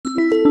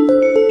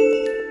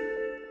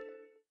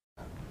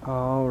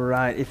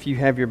right, if you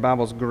have your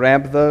Bibles,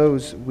 grab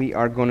those. We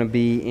are going to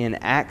be in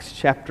Acts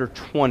chapter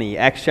 20.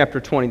 Acts chapter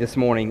 20 this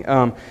morning.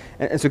 And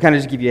so kind of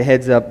just give you a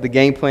heads up, the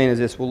game plan is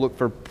this. We'll look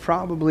for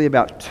probably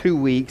about 2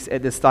 weeks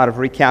at this thought of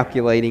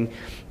recalculating.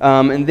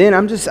 And then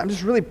I'm just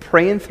really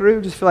praying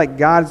through. Just feel like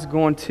God's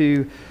going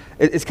to,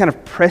 it's kind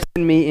of pressing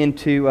me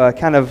into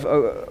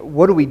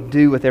what do we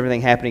do with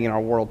everything happening in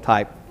our world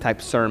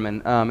type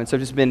sermon. And so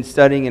just been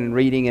studying and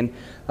reading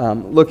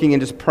and looking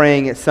and just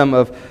praying at some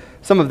of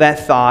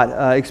that thought,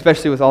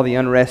 especially with all the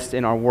unrest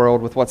in our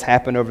world, with what's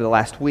happened over the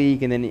last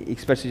week, and then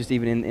especially just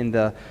even in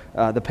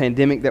the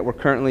pandemic that we're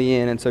currently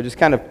in, and so just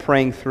kind of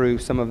praying through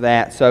some of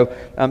that. So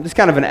just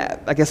kind of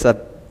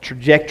a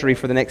trajectory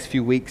for the next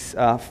few weeks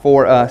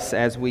for us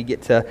as we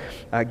get to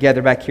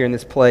gather back here in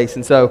this place.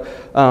 And so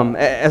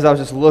as I was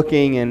just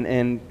looking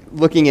and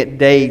looking at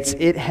dates,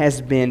 it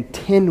has been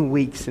 10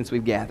 weeks since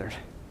we've gathered.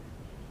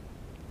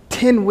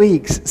 10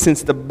 weeks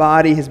since the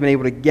body has been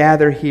able to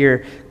gather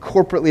here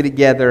corporately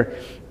together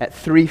at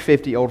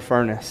 350 Old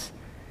Furnace.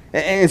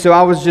 And so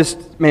I was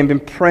just, been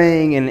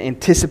praying and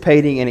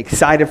anticipating and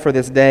excited for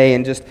this day,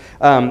 and just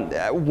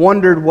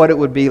wondered what it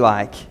would be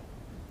like.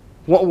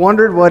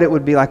 Wondered what it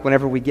would be like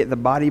whenever we get the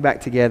body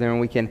back together and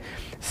we can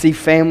see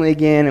family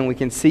again and we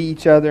can see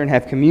each other and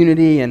have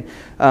community. And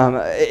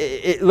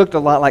it looked a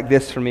lot like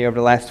this for me over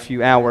the last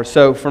few hours.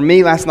 So for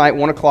me, last night,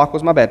 1 o'clock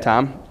was my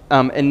bedtime.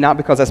 And not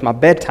because that's my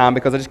bedtime,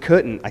 because I just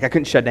couldn't. I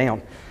couldn't shut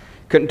down.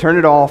 Couldn't turn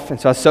it off. And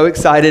so I was so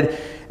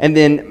excited. And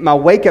then my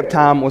wake-up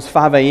time was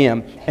 5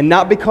 a.m. And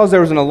not because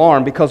there was an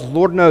alarm, because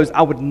Lord knows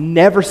I would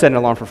never set an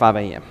alarm for 5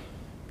 a.m.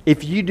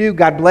 If you do,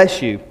 God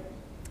bless you.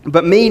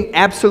 But me,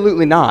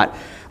 absolutely not.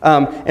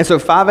 And so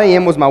 5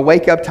 a.m. was my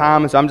wake-up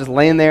time, and so I'm just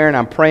laying there, and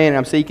I'm praying, and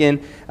I'm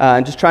seeking,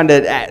 and just trying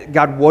to,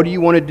 God, what do you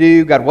want to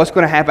do? God, what's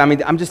going to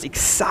happen? I'm just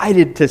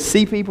excited to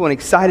see people and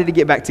excited to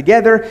get back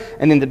together,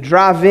 and then to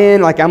drive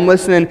in, like I'm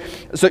listening.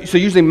 So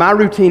usually my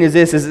routine is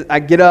this, is I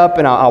get up,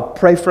 and I'll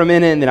pray for a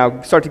minute, and then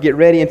I'll start to get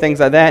ready and things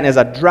like that, and as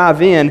I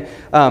drive in,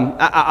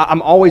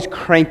 I'm always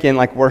cranking,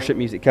 like, worship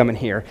music coming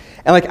here.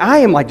 And, like, I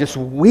am, like, just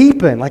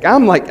weeping. Like,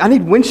 I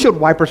need windshield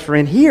wipers for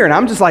in here, and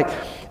I'm just, like,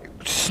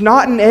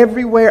 snotting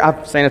everywhere. I've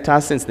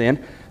sanitized since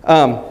then.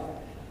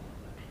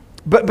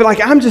 But like,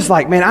 I'm just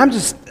like, man, I'm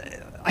just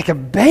like a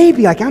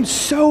baby. Like, I'm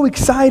so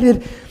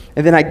excited.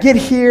 And then I get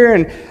here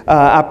and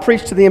I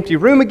preach to the empty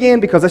room again,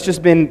 because that's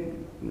just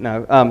been,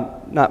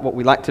 not what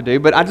we like to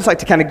do, but I just like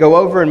to kind of go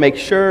over and make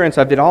sure. And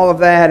so I did all of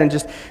that, and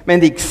just,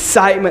 man, the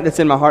excitement that's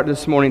in my heart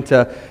this morning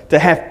to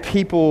have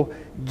people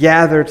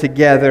gather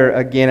together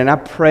again. And I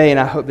pray and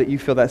I hope that you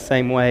feel that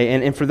same way.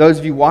 And for those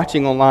of you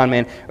watching online,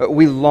 man,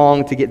 we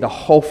long to get the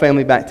whole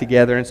family back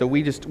together. And so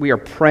we are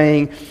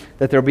praying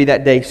that there'll be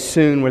that day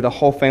soon where the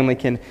whole family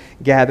can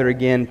gather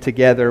again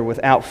together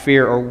without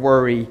fear or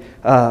worry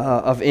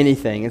of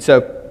anything. And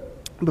so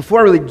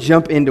before I really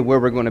jump into where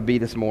we're going to be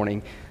this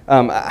morning,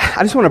 I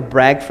just want to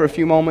brag for a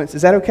few moments.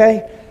 Is that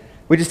okay?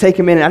 We just take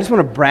a minute. I just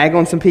want to brag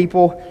on some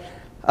people.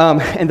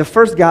 And the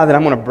first guy that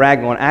I'm going to brag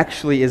on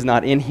actually is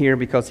not in here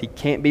because he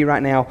can't be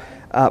right now.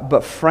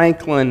 But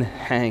Franklin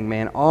Hang,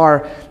 man,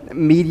 our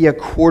media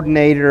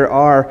coordinator,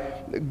 our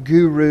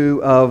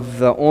guru of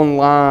the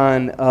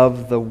online,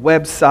 of the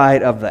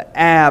website, of the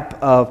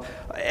app, of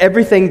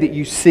everything that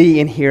you see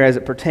in here as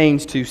it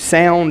pertains to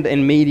sound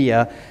and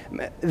media,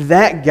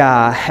 that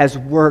guy has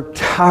worked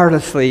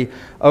tirelessly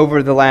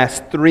over the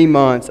last 3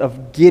 months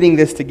of getting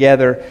this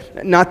together,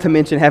 not to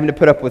mention having to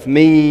put up with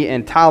me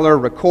and Tyler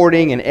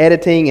recording and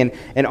editing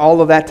and all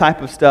of that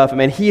type of stuff. I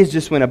mean, he has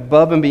just went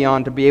above and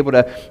beyond to be able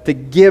to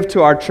give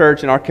to our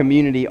church and our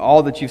community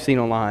all that you've seen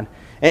online.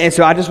 And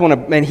so I just want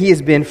to, man, he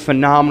has been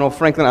phenomenal.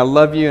 Franklin, I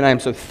love you, and I am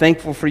so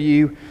thankful for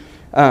you.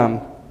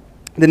 The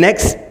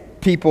next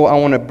people I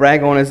want to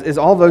brag on is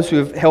all those who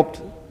have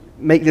helped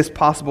make this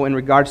possible in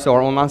regards to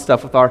our online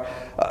stuff, with our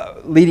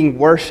leading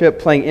worship,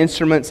 playing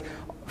instruments,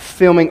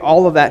 filming,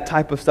 all of that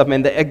type of stuff.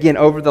 Man, again,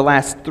 over the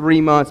last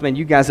 3 months, man,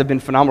 you guys have been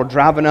phenomenal.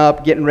 Driving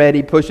up, getting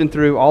ready, pushing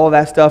through, all of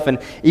that stuff, and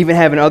even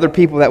having other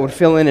people that would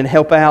fill in and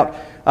help out.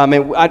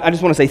 And I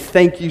just want to say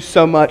thank you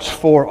so much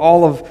for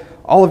all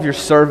of your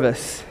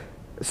service.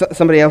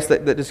 Somebody else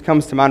that just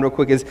comes to mind real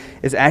quick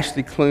is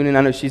Ashley Clunan.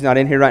 I know she's not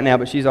in here right now,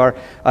 but she's our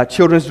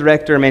children's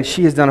director. Man,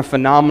 she has done a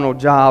phenomenal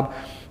job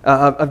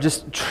of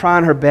just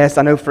trying her best.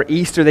 I know for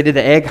Easter they did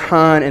the egg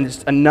hunt and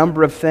just a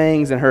number of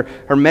things, and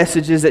her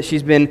messages that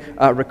she's been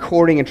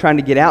recording and trying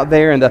to get out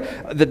there, and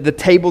the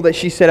table that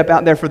she set up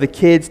out there for the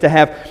kids to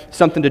have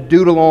something to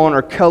doodle on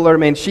or color.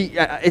 Man,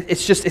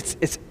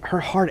 it's her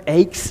heart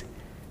aches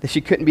that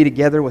she couldn't be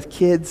together with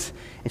kids.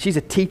 And she's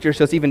a teacher,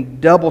 so it's even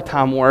double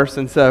time worse.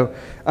 And so,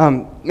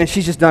 and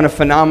she's just done a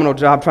phenomenal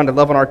job trying to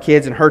love on our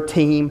kids and her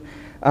team.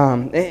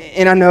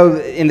 And I know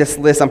in this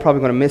list I'm probably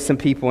going to miss some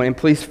people, and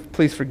please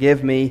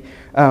forgive me.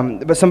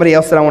 But somebody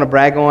else that I want to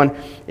brag on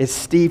is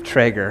Steve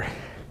Traeger.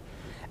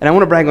 And I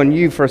want to brag on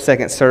you for a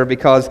second, sir,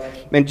 because,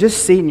 man,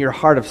 just seeing your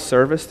heart of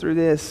service through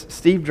this.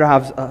 Steve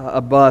drives a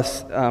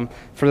bus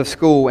for the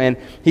school, and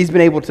he's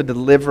been able to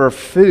deliver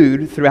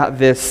food throughout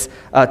this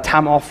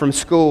time off from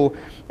school.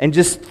 And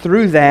just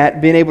through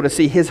that, being able to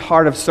see his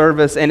heart of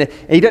service, and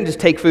he doesn't just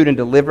take food and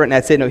deliver it and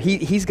that's it. No,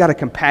 he's got a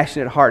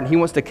compassionate heart, and he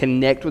wants to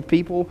connect with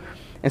people.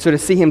 And so to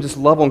see him just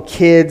love on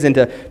kids and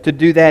to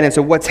do that. And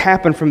so what's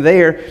happened from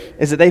there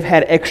is that they've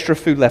had extra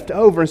food left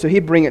over. And so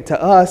he'd bring it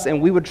to us,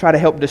 and we would try to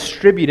help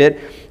distribute it,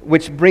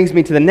 which brings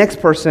me to the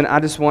next person I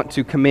just want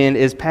to commend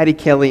is Patty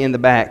Kelly in the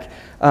back.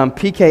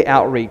 PK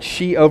Outreach.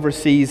 She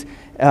oversees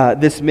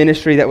this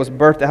ministry that was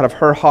birthed out of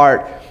her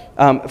heart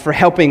for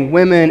helping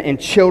women and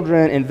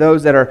children and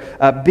those that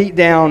are beat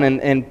down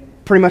and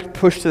pretty much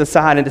pushed to the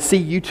side, and to see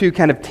you two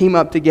kind of team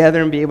up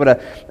together and be able to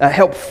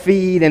help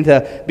feed and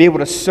to be able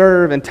to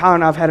serve. And Tyler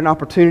and I have had an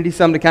opportunity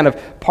to kind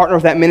of partner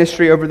with that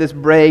ministry over this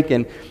break,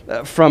 and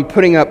from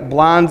putting up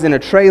blinds in a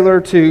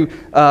trailer to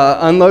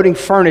unloading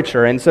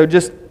furniture. And so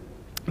just,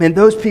 man,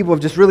 those people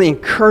have just really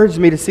encouraged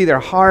me to see their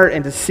heart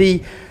and to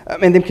see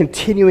and them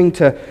continuing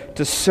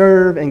to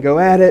serve and go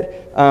at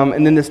it.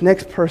 And then this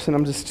next person,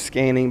 I'm just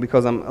scanning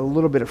because I'm a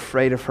little bit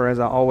afraid of her, as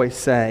I always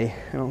say.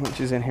 I don't think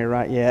she's in here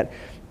right yet.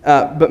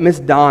 But Miss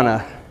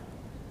Donna,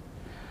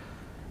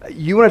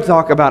 you want to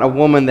talk about a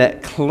woman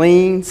that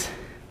cleans.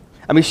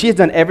 I mean, she has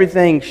done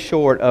everything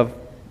short of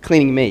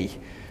cleaning me,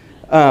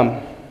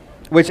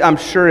 which I'm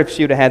sure if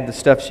she would have had the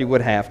stuff, she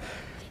would have.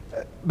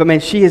 But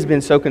man, she has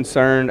been so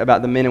concerned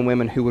about the men and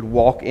women who would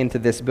walk into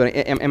this building.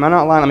 Am I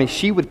not lying? I mean,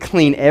 she would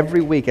clean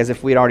every week as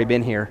if we had already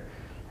been here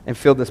and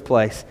filled this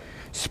place.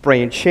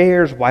 Spraying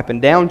chairs, wiping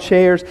down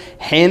chairs,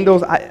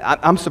 handles.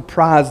 I'm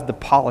surprised the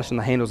polish on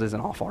the handles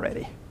isn't off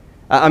already.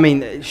 I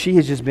mean, she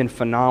has just been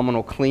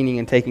phenomenal cleaning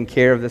and taking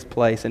care of this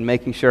place and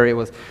making sure it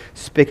was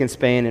spick and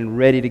span and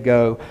ready to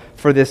go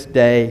for this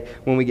day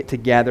when we get to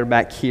gather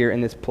back here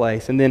in this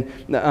place. And then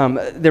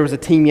there was a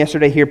team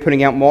yesterday here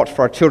putting out mulch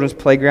for our children's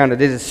playground.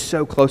 It is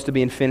so close to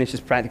being finished.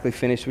 It's practically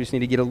finished. We just need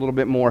to get a little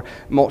bit more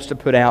mulch to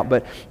put out.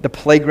 But the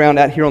playground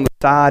out here on the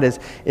side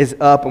is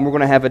up, and we're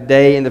going to have a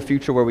day in the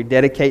future where we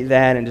dedicate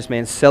that and just,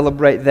 man,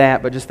 celebrate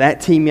that. But just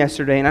that team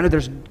yesterday, and I know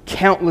there's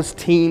countless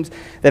teams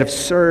that have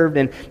served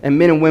and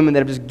men and women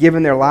that have just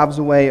given their lives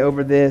away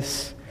over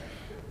this.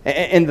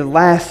 And the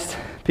last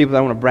people that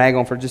I want to brag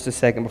on for just a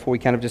second before we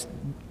kind of just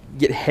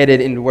get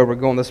headed into where we're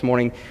going this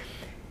morning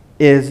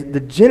is the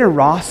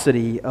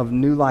generosity of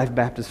New Life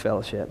Baptist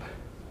Fellowship.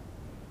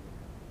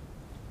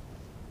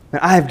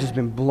 And I have just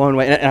been blown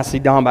away. And I see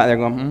Don back there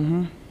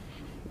going,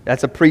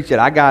 that's a preach it.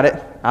 I got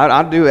it.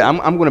 I'll do it.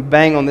 I'm going to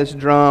bang on this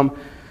drum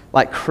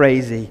like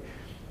crazy.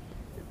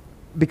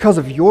 Because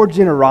of your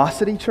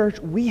generosity, church,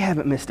 we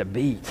haven't missed a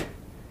beat.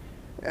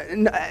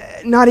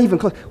 Not even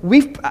close.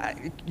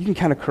 You can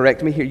kind of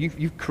correct me here.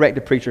 You correct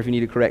the preacher if you need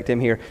to correct him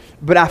here.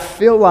 But I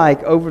feel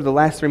like over the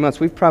last 3 months,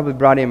 we've probably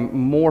brought in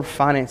more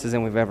finances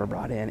than we've ever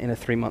brought in a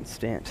 3-month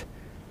stint.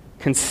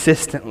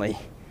 Consistently.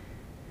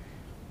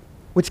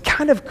 Which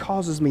kind of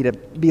causes me to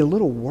be a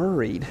little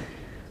worried.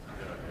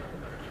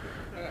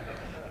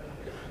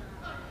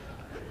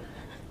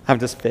 I'm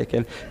just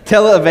picking.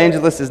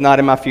 Televangelist is not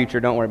in my future.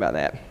 Don't worry about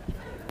that.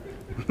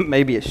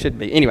 Maybe it should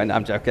be. Anyway, no,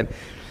 I'm joking.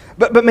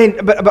 But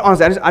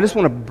honestly, I just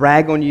want to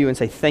brag on you and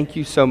say thank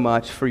you so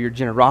much for your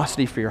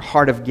generosity, for your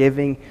heart of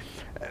giving.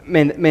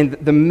 Man,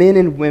 the men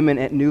and women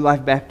at New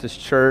Life Baptist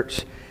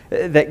Church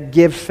that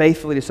give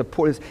faithfully to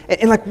support us.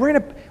 And like, we're in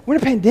a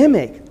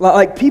pandemic.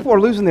 Like, people are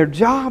losing their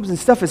jobs and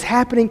stuff is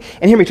happening.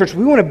 And hear me, church,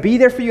 we want to be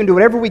there for you and do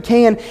whatever we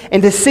can.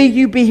 And to see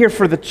you be here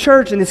for the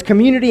church and this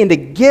community and to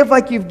give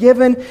like you've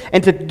given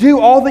and to do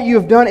all that you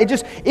have done,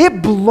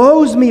 it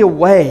blows me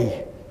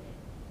away.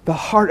 The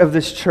heart of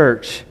this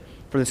church,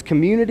 for this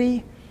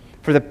community,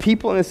 for the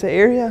people in this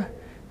area,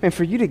 and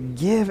for you to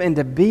give and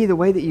to be the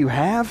way that you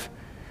have.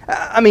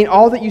 I mean,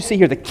 all that you see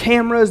here, the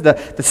cameras,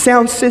 the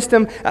sound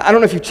system. I don't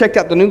know if you've checked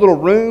out the new little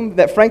room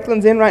that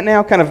Franklin's in right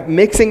now, kind of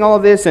mixing all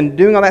of this and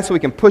doing all that so we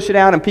can push it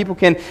out and people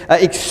can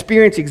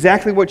experience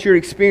exactly what you're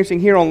experiencing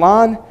here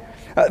online.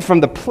 From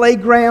the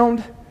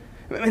playground.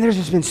 I mean, there's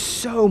just been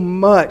so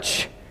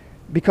much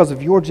because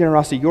of your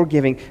generosity, your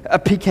giving.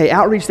 PK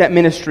Outreach, that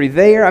ministry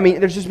there. I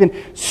mean, there's just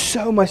been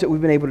so much that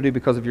we've been able to do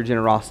because of your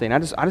generosity. And I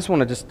just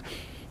want to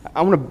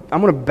I'm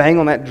going to bang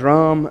on that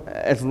drum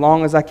as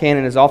long as I can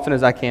and as often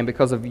as I can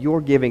because of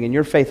your giving and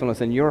your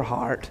faithfulness and your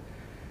heart.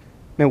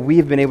 Man, we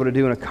have been able to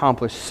do and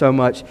accomplish so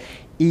much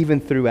even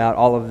throughout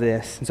all of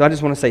this. And so I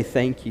just want to say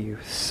thank you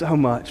so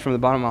much from the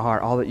bottom of my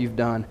heart, all that you've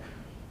done,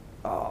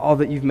 all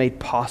that you've made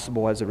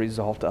possible as a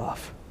result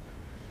of.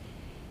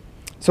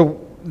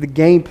 So the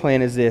game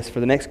plan is this for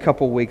the next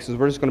couple of weeks is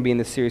we're just going to be in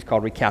this series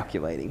called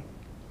Recalculating.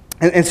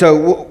 And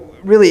so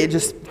really, it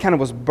just kind of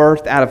was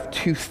birthed out of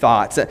two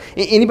thoughts.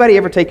 Anybody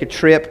ever take a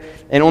trip,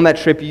 and on that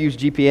trip you use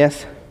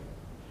GPS?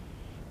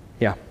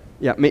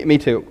 Yeah, me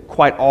too.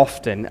 Quite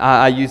often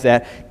I use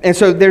that. And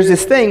so there's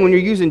this thing when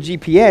you're using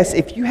GPS,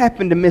 if you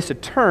happen to miss a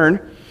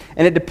turn,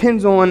 and it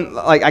depends on,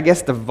 like, I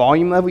guess the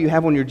volume level you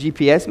have on your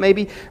GPS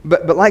maybe,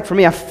 but like for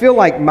me, I feel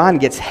like mine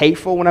gets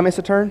hateful when I miss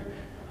a turn.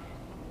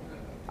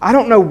 I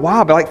don't know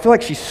why, but I feel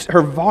like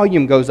her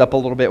volume goes up a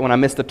little bit when I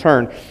miss the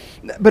turn.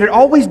 But it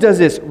always does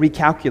this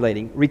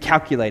recalculating.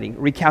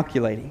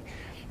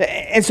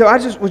 And so I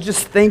was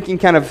just thinking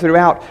kind of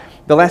throughout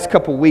the last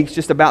couple weeks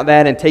just about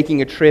that and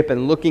taking a trip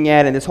and looking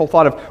at and this whole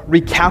thought of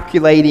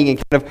recalculating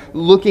and kind of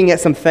looking at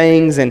some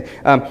things and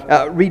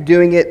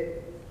redoing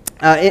it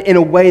in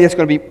a way that's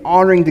going to be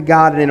honoring to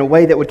God and in a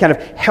way that would kind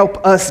of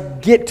help us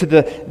get to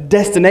the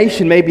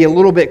destination maybe a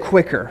little bit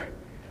quicker.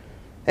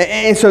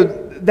 And so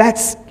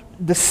that's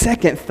the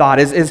second thought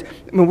is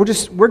I mean,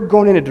 we're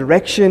going in a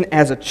direction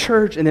as a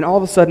church, and then all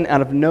of a sudden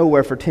out of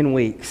nowhere for 10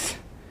 weeks,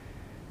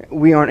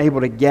 we aren't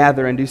able to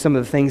gather and do some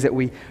of the things that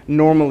we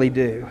normally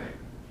do.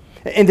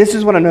 And this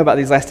is what I know about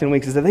these last 10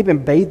 weeks is that they've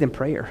been bathed in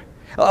prayer.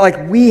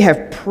 Like we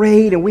have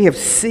prayed and we have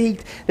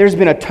seeked. There's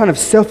been a ton of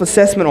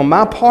self-assessment on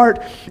my part,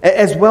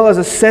 as well as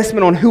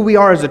assessment on who we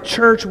are as a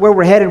church, where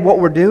we're headed, what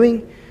we're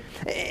doing.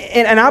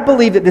 And I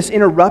believe that this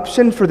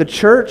interruption for the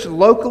church,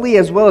 locally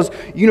as well as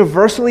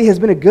universally, has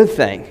been a good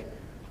thing.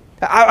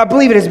 I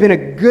believe it has been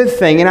a good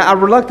thing, and I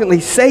reluctantly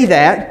say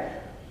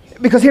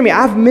that because, hear me,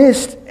 I've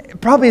missed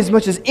probably as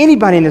much as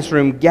anybody in this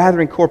room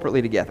gathering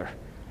corporately together.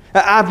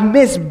 I've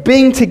missed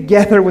being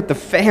together with the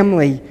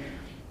family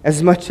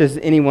as much as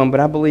anyone, but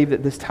I believe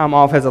that this time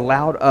off has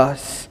allowed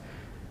us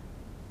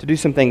to do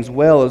some things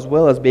well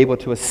as be able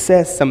to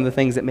assess some of the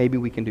things that maybe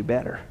we can do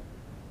better.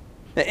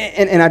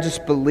 And I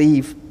just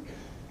believe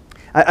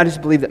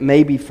that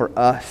maybe for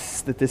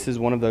us that this is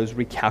one of those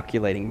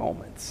recalculating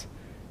moments.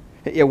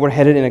 Yeah, we're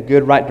headed in a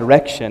good, right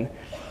direction,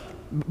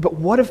 but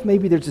what if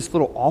maybe there's this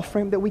little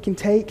off-ramp that we can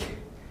take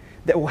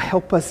that will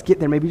help us get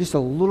there maybe just a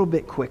little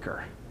bit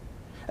quicker,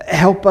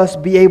 help us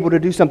be able to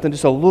do something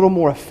just a little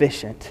more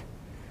efficient.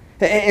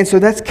 And so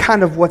that's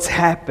kind of what's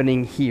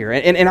happening here.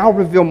 And I'll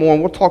reveal more,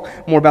 and we'll talk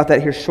more about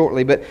that here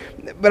shortly. But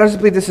I just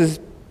believe this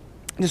is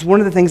just one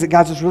of the things that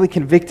God's just really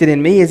convicted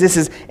in me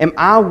is am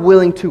I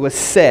willing to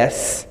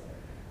assess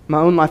my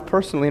own life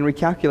personally and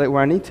recalculate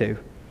where I need to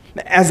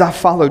as I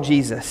follow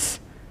Jesus?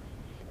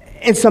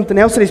 And something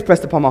else that He's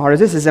pressed upon my heart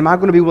is am I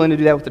going to be willing to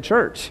do that with the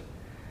church?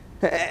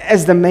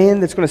 As the man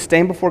that's going to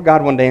stand before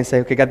God one day and say,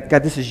 okay, God,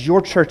 this is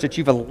your church that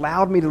you've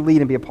allowed me to lead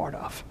and be a part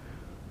of.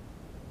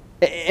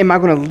 Am I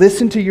going to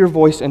listen to your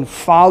voice and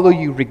follow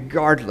you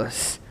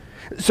regardless?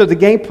 So the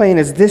game plan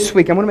is this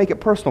week, I'm going to make it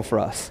personal for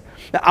us.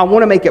 I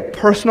want to make it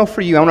personal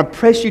for you. I want to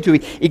press you to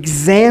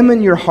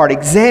examine your heart,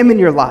 examine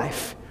your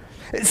life.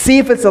 See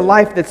if it's a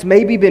life that's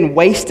maybe been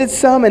wasted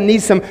some and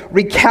needs some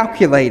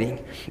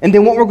recalculating. And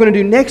then what we're going to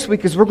do next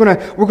week is we're going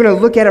to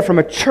look at it from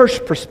a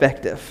church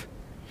perspective.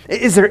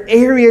 Is there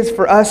areas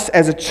for us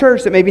as a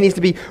church that maybe needs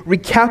to be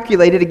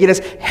recalculated to get us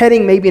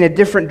heading maybe in a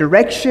different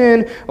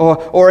direction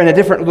or in a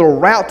different little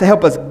route to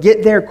help us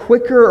get there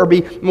quicker or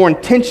be more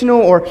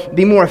intentional or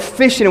be more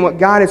efficient in what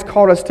God has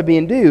called us to be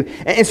and do?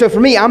 And so for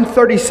me, I'm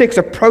 36,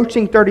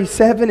 approaching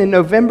 37 in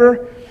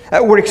November.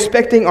 We're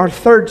expecting our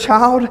third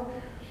child.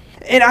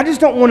 And I just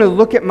don't want to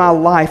look at my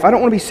life. I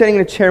don't want to be sitting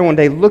in a chair one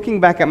day looking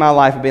back at my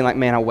life and being like,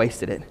 man, I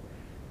wasted it.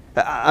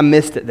 I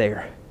missed it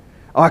there.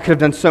 Oh, I could have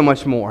done so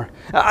much more.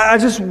 I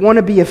just want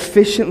to be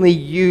efficiently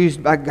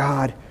used by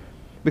God,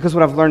 because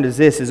what I've learned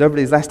is over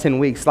these last 10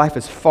 weeks, life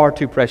is far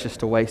too precious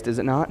to waste, is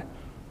it not?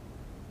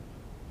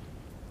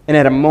 And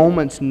at a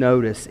moment's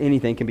notice,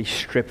 anything can be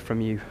stripped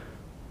from you.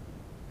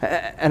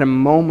 At a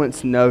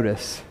moment's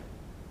notice,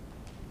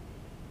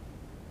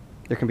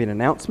 there can be an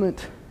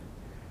announcement,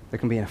 there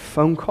can be a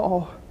phone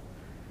call,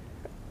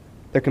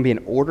 there can be an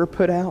order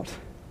put out,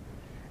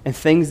 and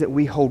things that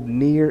we hold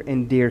near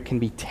and dear can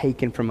be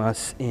taken from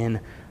us in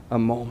a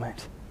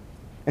moment.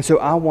 And so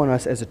I want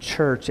us as a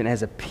church and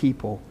as a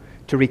people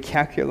to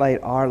recalculate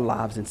our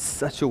lives in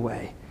such a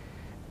way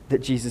that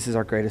Jesus is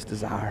our greatest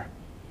desire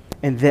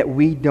and that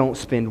we don't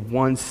spend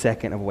 1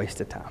 second of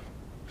wasted time.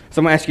 So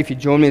I'm going to ask you if you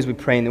join me as we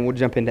pray, and then we'll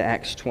jump into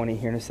Acts 20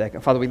 here in a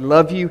second. Father, we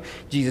love you.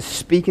 Jesus,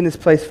 speak in this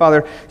place.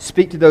 Father,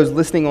 speak to those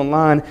listening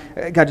online.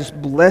 God,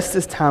 just bless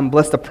this time.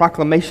 Bless the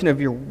proclamation of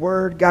your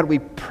word. God, we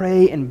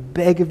pray and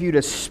beg of you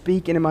to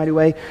speak in a mighty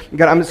way.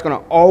 God, I'm just going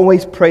to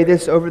always pray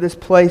this over this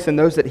place and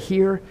those that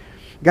hear.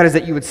 God, is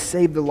that you would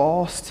save the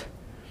lost.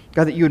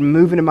 God, that you would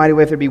move in a mighty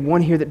way. If there be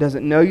one here that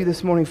doesn't know you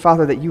this morning,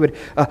 Father, that you would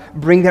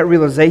bring that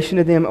realization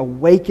to them,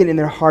 awaken in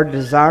their heart a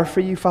desire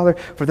for you, Father.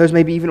 For those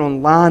maybe even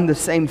online, the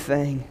same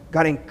thing.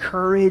 God,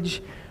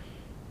 encourage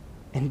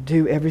and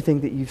do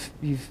everything that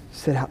you've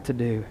set out to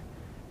do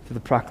through the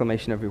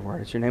proclamation of your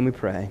word. It's your name we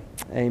pray.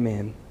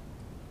 Amen.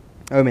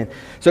 Amen.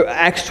 So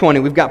Acts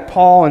 20, we've got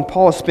Paul, and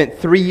Paul has spent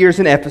 3 years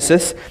in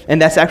Ephesus,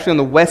 and that's actually on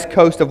the west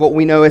coast of what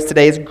we know as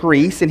today as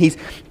Greece, and he's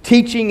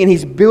teaching and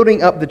he's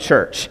building up the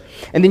church.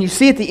 And then you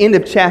see at the end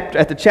of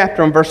the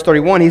chapter on verse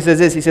 31, he says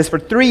this, he says, for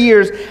 3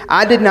 years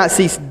I did not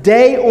cease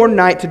day or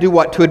night to do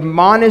what? To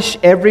admonish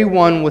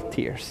everyone with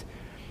tears.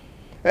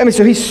 I mean,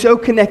 so he's so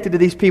connected to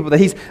these people that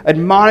he's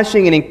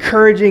admonishing and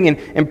encouraging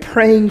and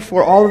praying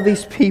for all of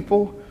these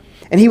people.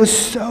 And he was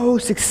so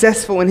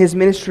successful in his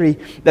ministry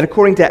that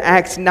according to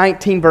Acts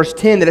 19 verse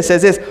 10, that it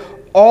says this,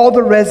 all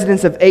the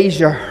residents of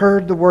Asia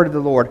heard the word of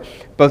the Lord,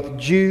 both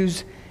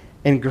Jews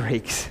and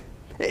Greeks.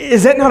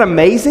 Is that not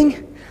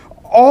amazing?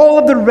 all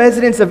of the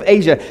residents of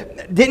Asia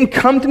didn't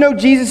come to know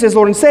Jesus as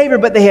Lord and Savior,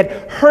 but they had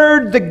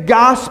heard the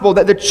gospel,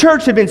 that the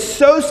church had been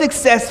so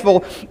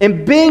successful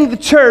in being the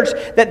church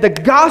that the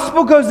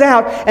gospel goes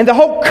out and the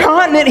whole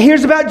continent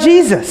hears about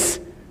Jesus.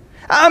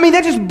 I mean,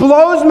 that just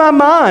blows my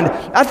mind.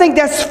 I think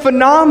that's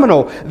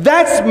phenomenal.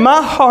 That's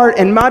my heart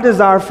and my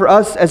desire for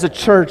us as a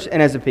church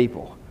and as a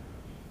people.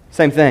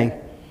 Same thing.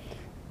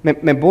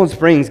 Man, Bowling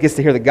Springs gets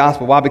to hear the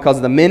gospel. Why? Because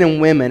the men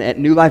and women at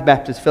New Life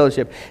Baptist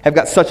Fellowship have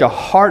got such a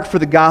heart for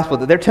the gospel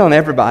that they're telling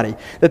everybody,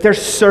 that they're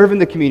serving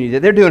the community,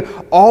 that they're doing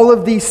all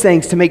of these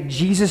things to make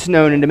Jesus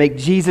known and to make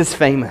Jesus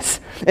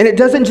famous. And it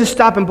doesn't just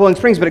stop in Bowling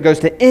Springs, but it goes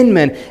to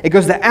Inman, it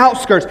goes to the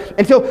outskirts,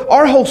 until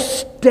our whole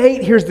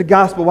state hears the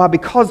gospel. Why?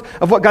 Because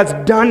of what God's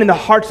done in the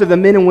hearts of the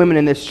men and women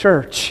in this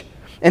church.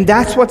 And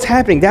that's what's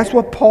happening. That's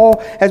what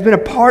Paul has been a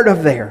part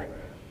of there.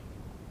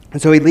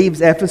 And so he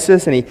leaves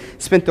Ephesus and he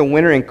spent the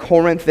winter in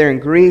Corinth there in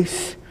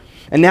Greece.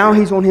 And now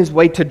he's on his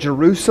way to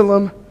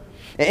Jerusalem.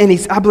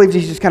 And I believe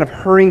he's just kind of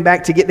hurrying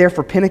back to get there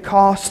for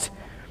Pentecost.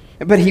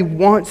 But he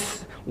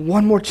wants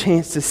one more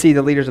chance to see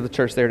the leaders of the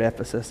church there at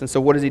Ephesus. And so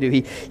what does he do?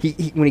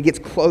 He when he gets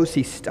close,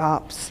 he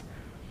stops.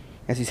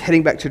 As he's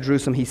heading back to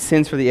Jerusalem, he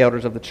sends for the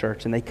elders of the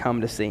church and they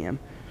come to see him.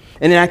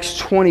 And in Acts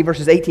 20,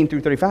 verses 18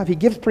 through 35, he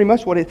gives pretty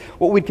much what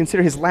we'd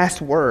consider his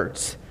last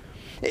words.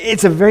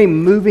 It's a very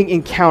moving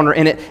encounter,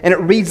 and it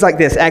reads like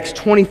this, Acts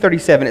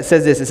 20:37. It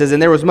says this, it says,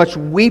 "And there was much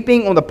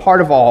weeping on the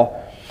part of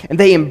all, and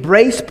they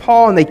embraced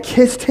Paul and they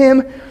kissed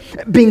him,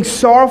 being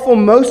sorrowful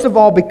most of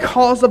all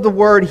because of the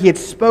word he had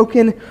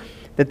spoken,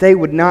 that they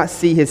would not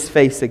see his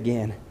face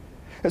again."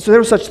 And so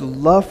there was such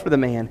love for the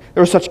man.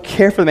 There was such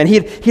care for the man. He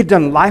had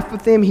done life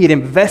with them. He had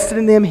invested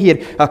in them. He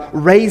had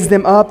raised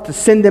them up to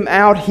send them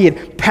out. He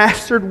had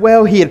pastored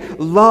well. He had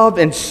loved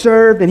and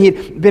served. And he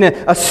had been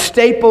a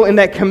staple in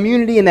that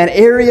community, in that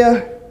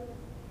area.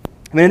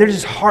 I mean, they're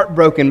just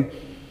heartbroken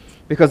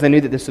because they knew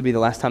that this would be the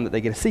last time that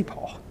they get to see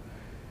Paul.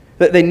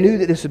 That they knew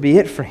that this would be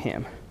it for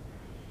him.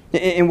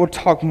 And we'll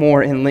talk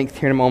more in length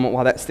here in a moment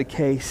why that's the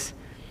case.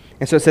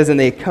 And so it says, "And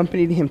they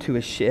accompanied him to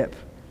his ship."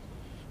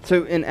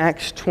 So in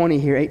Acts 20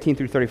 here, 18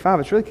 through 35,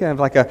 it's really kind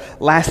of like a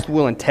last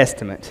will and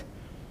testament.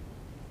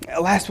 A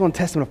last will and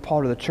testament of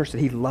Paul to the church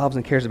that he loves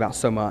and cares about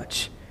so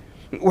much,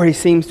 where he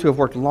seems to have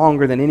worked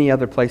longer than any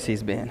other place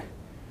he's been.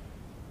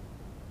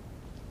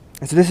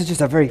 And so this is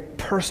just a very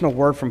personal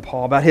word from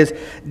Paul about his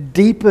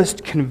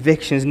deepest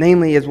convictions,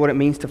 namely is what it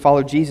means to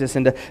follow Jesus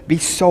and to be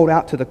sold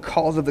out to the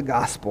cause of the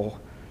gospel.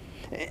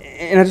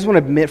 And I just want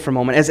to admit for a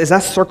moment, as I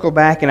circle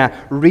back and I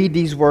read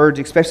these words,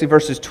 especially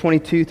verses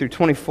 22 through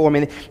 24, I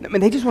mean,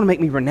 they just want to make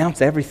me renounce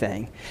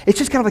everything. It's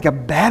just kind of like a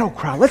battle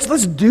cry. Let's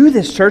do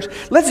this, church.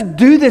 Let's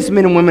do this,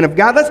 men and women of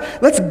God.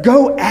 Let's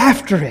go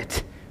after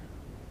it.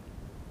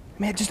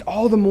 Man, just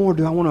all the more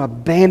do I want to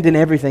abandon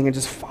everything and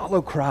just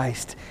follow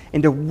Christ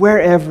into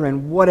wherever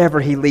and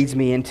whatever he leads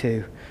me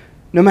into,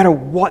 no matter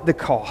what the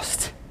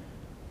cost.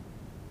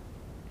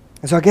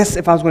 And so I guess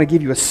if I was going to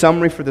give you a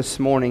summary for this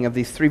morning of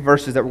these 3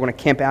 verses that we're going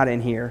to camp out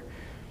in here,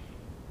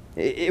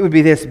 it would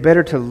be this: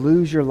 better to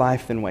lose your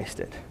life than waste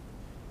it.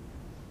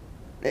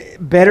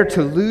 Better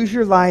to lose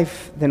your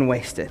life than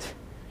waste it.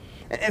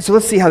 And so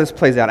let's see how this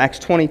plays out. Acts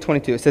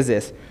 20:22, it says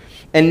this: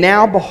 "And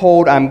now,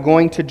 behold, I'm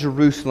going to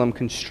Jerusalem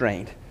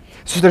constrained."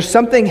 So there's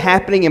something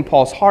happening in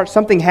Paul's heart,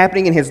 something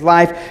happening in his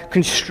life.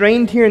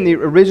 Constrained here in the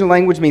original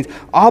language means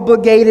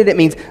obligated, it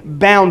means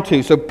bound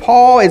to. So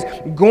Paul is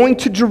going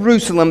to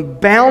Jerusalem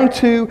bound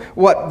to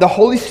what? The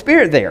Holy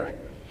Spirit there.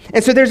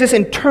 And so there's this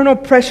internal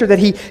pressure that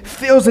he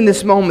feels in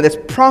this moment that's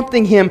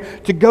prompting him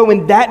to go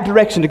in that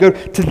direction, to go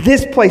to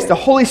this place. The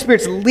Holy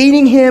Spirit's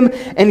leading him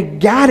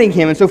and guiding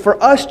him. And so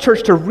for us,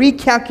 church, to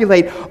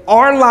recalculate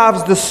our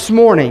lives this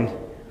morning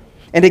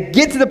and to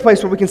get to the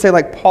place where we can say,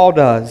 like Paul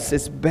does,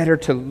 it's better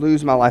to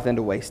lose my life than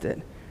to waste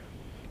it.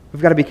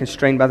 We've got to be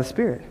constrained by the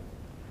Spirit.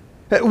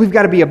 We've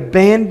got to be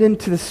abandoned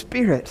to the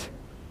Spirit.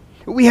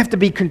 We have to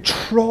be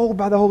controlled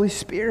by the Holy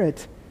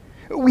Spirit.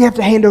 We have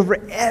to hand over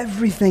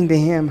everything to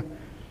Him.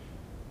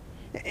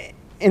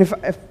 And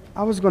if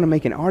I was going to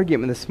make an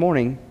argument this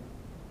morning,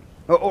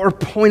 or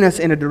point us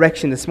in a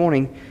direction this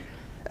morning,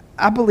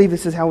 I believe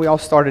this is how we all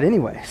started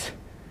anyways.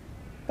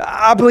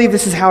 I believe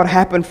this is how it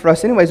happened for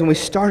us anyways when we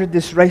started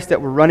this race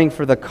that we're running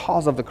for the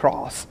cause of the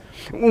cross.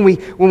 When we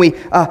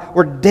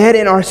were dead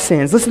in our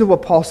sins. Listen to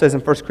what Paul says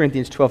in 1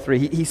 Corinthians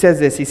 12:3. He says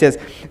this. He says,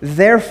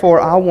 "Therefore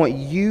I want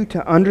you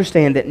to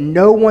understand that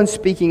no one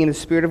speaking in the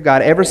Spirit of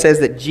God ever says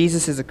that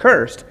Jesus is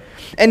accursed.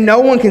 And no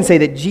one can say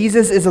that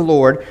Jesus is the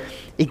Lord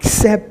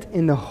except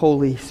in the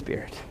Holy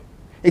Spirit."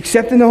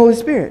 Except in the Holy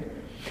Spirit.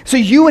 So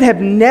you would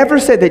have never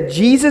said that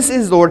Jesus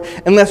is Lord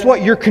unless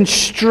what? You're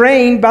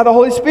constrained by the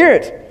Holy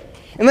Spirit.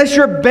 Unless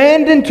you're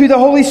abandoned to the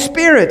Holy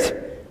Spirit.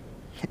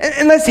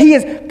 Unless He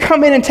has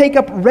come in and take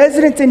up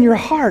residence in your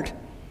heart.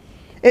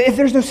 If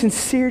there's no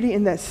sincerity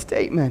in that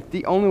statement,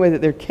 the only way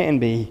that there can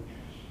be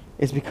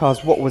is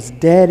because what was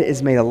dead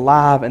is made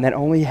alive, and that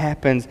only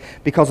happens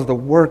because of the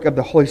work of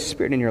the Holy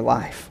Spirit in your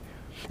life.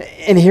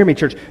 And hear me,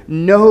 church,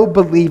 no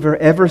believer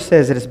ever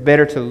says that it's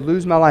better to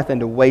lose my life than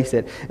to waste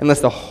it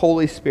unless the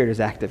Holy Spirit is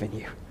active in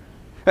you.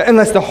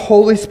 Unless the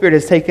Holy Spirit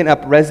has taken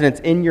up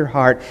residence in your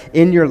heart,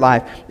 in your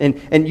life,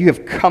 and you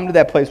have come to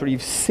that place where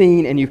you've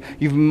seen and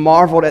you've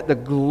marveled at the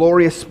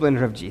glorious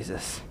splendor of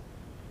Jesus.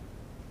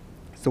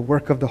 It's the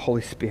work of the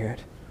Holy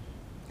Spirit.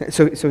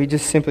 So he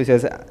just simply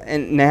says,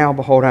 and now,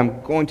 behold,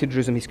 I'm going to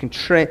Jerusalem. He's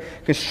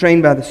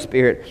constrained by the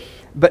Spirit,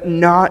 but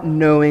not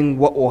knowing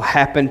what will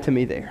happen to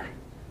me there.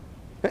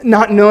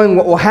 Not knowing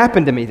what will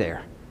happen to me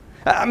there.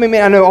 I mean,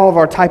 man, I know all of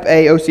our type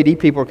A OCD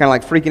people are kind of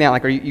like freaking out.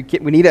 Like,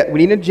 we need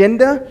an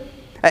agenda?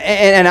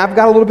 And I've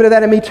got a little bit of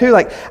that in me too.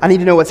 Like, I need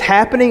to know what's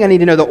happening. I need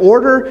to know the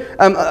order.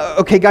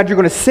 Okay, God, you're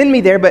going to send me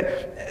there,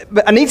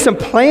 but I need some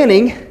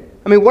planning.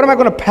 I mean, what am I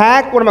going to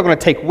pack? What am I going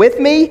to take with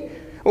me?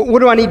 What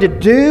do I need to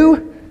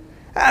do?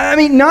 I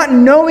mean, not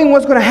knowing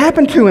what's going to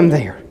happen to him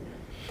there.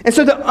 And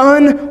so the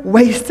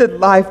unwasted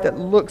life that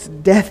looks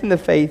death in the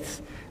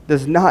face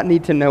does not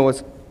need to know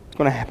what's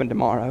going to happen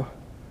tomorrow.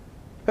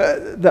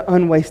 The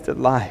unwasted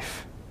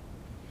life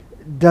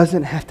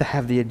doesn't have to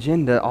have the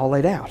agenda all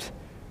laid out.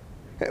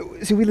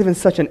 See, we live in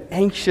such an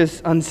anxious,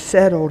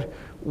 unsettled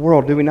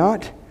world, do we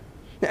not?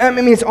 I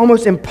mean, it's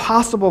almost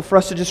impossible for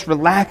us to just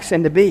relax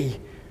and to be.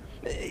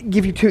 I'll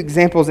give you two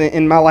examples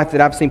in my life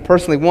that I've seen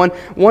personally. One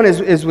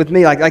is with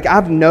me. Like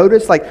I've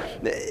noticed, like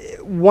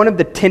one of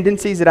the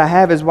tendencies that I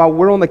have is while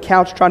we're on the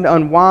couch trying to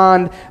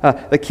unwind,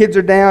 the kids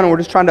are down and we're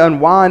just trying to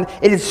unwind,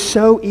 it is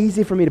so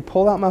easy for me to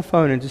pull out my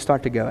phone and just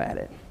start to go at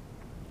it.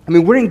 I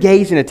mean, we're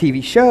engaged in a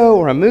TV show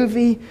or a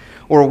movie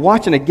or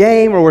watching a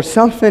game or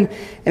something,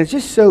 and it's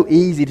just so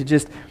easy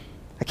to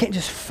I can't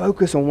just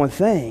focus on one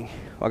thing.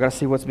 Well, I've got to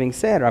see what's being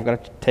said, or I've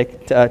got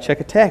to check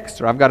a text,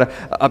 or I've got to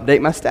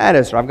update my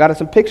status, or I've got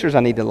some pictures I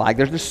need to like.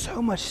 There's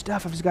so much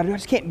stuff I've just got to do. I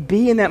just can't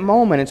be in that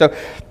moment. And so,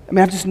 I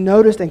mean, I've just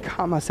noticed and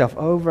caught myself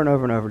over and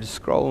over and over just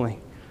scrolling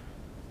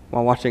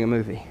while watching a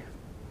movie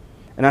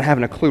and not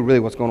having a clue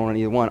really what's going on in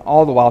either one,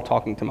 all the while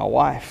talking to my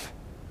wife.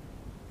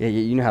 Yeah,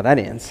 you know how that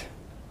ends.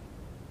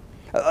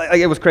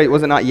 It was crazy.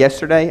 Was it not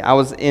yesterday? I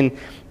was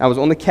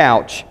on the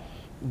couch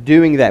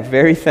doing that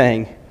very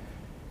thing,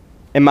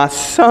 and my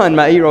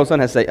 8-year-old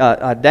son has to say,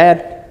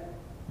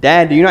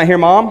 Dad, do you not hear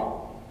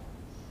Mom?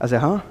 I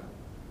said, huh?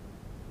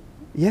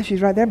 Yeah,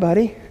 she's right there,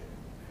 buddy.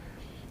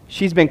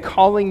 She's been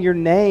calling your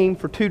name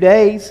for 2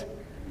 days.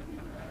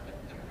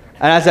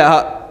 And I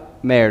said,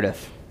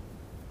 Meredith.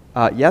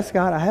 Yes,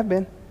 God, I have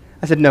been.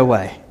 I said, no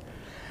way.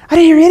 I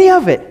didn't hear any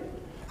of it.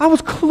 I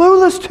was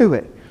clueless to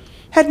it.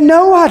 Had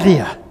no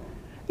idea.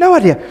 No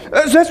idea.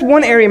 So that's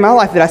one area in my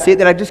life that I see it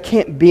that I just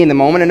can't be in the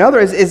moment. Another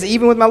is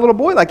even with my little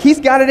boy. Like, he's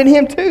got it in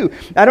him too.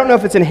 I don't know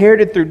if it's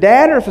inherited through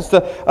dad or if it's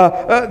the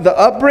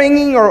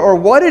upbringing or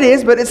what it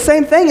is, but it's the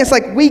same thing. It's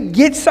like we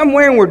get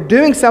somewhere and we're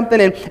doing something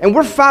and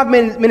we're 5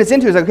 minutes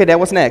into it. It's like, okay, Dad,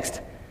 what's next?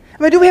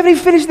 I'm like, dude, we haven't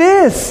even finished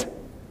this.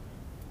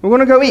 We're going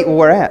to go eat. Well,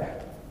 where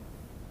at?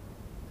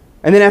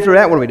 And then after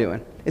that, what are we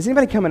doing? Is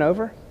anybody coming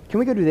over? Can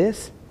we go do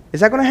this? Is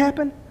that going to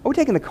happen? Are we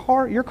taking the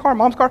car, your car,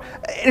 Mom's car?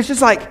 And it's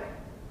just like,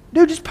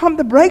 dude, just pump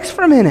the brakes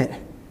for a minute.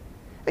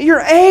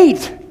 You're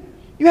 8.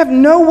 You have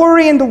no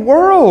worry in the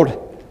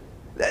world.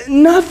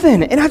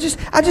 Nothing. And I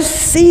just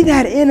see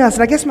that in us.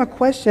 And I guess my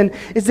question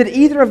is that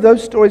either of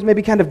those stories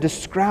maybe kind of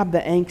describe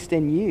the angst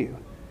in you.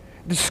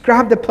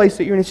 Describe the place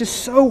that you're in. It's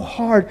just so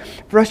hard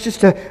for us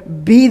just to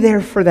be there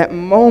for that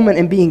moment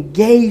and be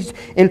engaged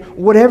in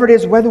whatever it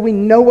is, whether we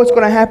know what's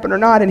going to happen or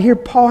not. And here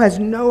Paul has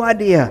no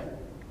idea.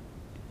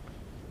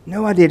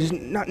 No idea, just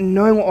not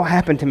knowing what will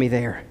happen to me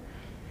there.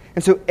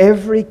 And so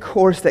every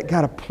course that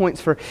God appoints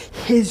for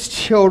his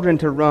children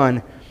to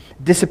run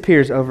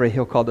disappears over a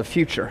hill called the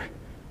future.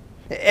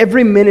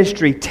 Every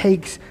ministry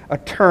takes a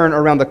turn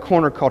around the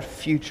corner called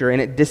future,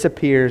 and it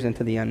disappears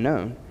into the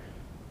unknown.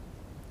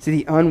 See,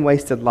 the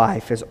unwasted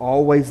life is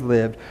always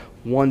lived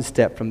one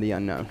step from the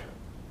unknown.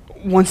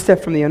 One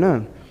step from the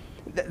unknown.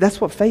 That's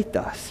what faith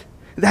does.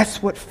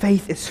 That's what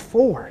faith is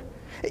for.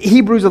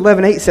 Hebrews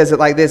 11:8 says it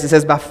like this. It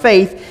says, by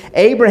faith,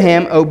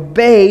 Abraham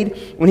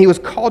obeyed when he was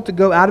called to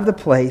go out of the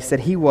place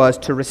that he was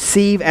to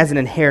receive as an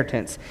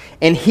inheritance.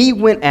 And he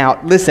went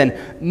out, listen,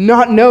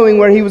 not knowing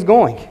where he was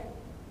going.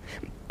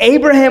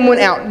 Abraham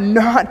went out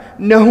not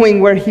knowing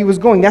where he was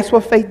going. That's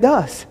what faith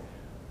does.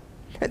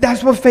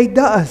 That's what faith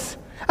does.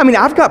 I mean,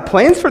 I've got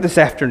plans for this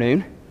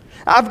afternoon.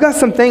 I've got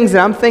some things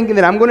that I'm thinking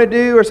that I'm going to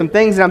do or some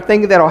things that I'm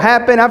thinking that will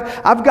happen.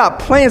 I've got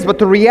plans, but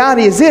the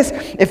reality is this.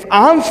 If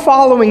I'm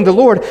following the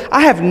Lord,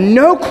 I have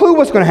no clue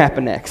what's going to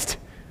happen next.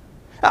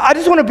 I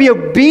just want to be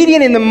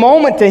obedient in the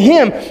moment to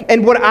Him.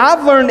 And what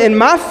I've learned in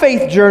my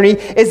faith journey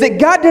is that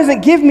God doesn't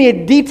give me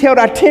a detailed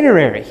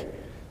itinerary.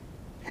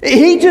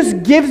 He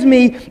just gives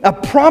me a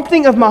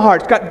prompting of my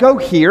heart. Scott, go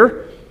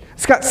here.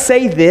 Scott,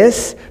 say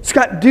this.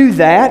 Scott, do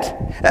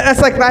that. That's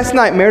like last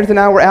night. Meredith and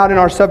I were out in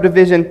our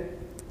subdivision.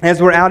 As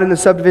we're out in the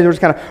subdivision, we're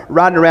just kind of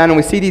riding around, and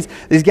we see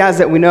these guys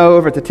that we know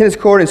over at the tennis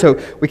court, and so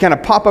we kind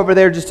of pop over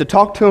there just to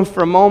talk to them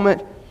for a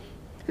moment.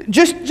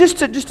 Just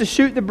to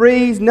shoot the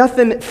breeze,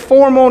 nothing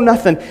formal,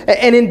 nothing.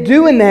 And in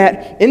doing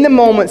that, in the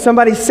moment,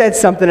 somebody said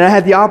something and I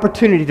had the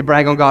opportunity to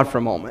brag on God for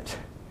a moment.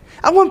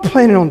 I wasn't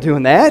planning on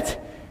doing that.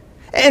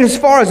 And as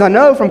far as I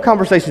know from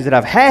conversations that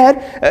I've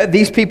had,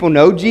 these people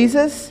know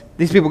Jesus.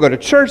 These people go to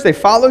church, they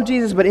follow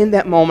Jesus, but in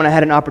that moment I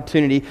had an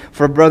opportunity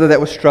for a brother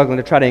that was struggling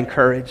to try to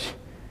encourage.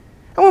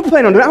 I wasn't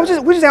planning on doing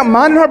it. We're just out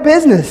minding our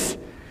business,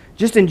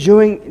 just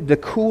enjoying the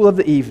cool of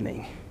the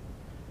evening.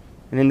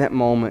 And in that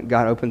moment,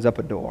 God opens up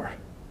a door,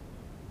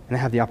 and I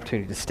have the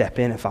opportunity to step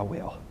in if I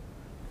will.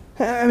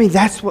 I mean,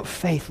 that's what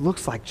faith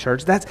looks like,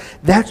 church.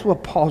 That's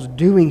what Paul's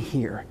doing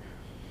here.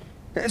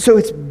 So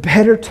it's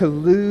better to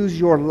lose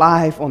your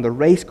life on the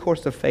race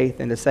course of faith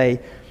than to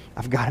say,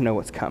 I've got to know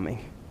what's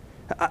coming.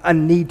 I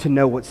need to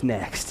know what's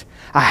next.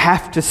 I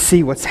have to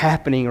see what's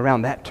happening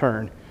around that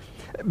turn.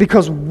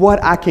 Because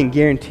what I can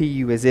guarantee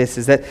you is this,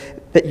 is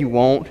that you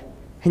won't,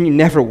 and you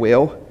never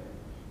will.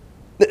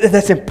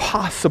 That's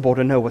impossible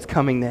to know what's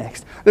coming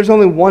next. There's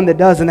only one that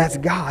does, and that's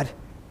God.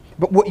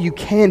 But what you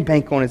can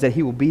bank on is that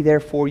He will be there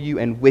for you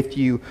and with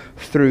you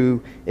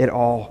through it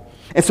all.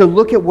 And so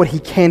look at what he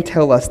can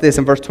tell us this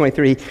in verse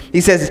 23.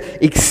 He says,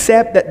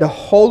 except that the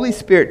Holy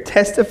Spirit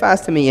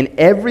testifies to me in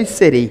every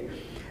city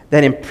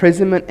that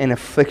imprisonment and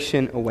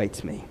affliction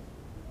awaits me.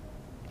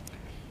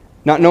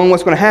 Not knowing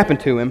what's going to happen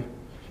to him,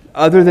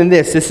 other than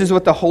this is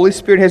what the Holy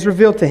Spirit has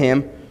revealed to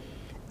him.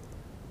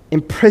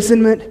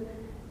 Imprisonment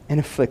and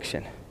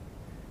affliction.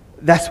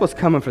 That's what's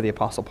coming for the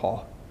Apostle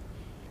Paul.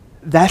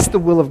 That's the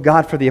will of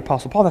God for the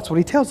Apostle Paul. That's what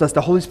he tells us.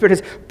 The Holy Spirit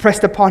has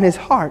pressed upon his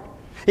heart.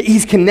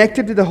 He's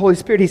connected to the Holy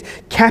Spirit. He's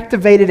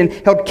captivated and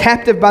held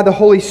captive by the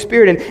Holy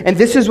Spirit. And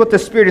this is what the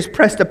Spirit has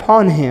pressed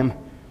upon him.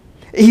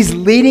 He's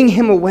leading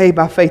him away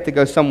by faith to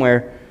go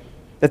somewhere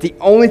that the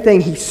only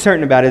thing he's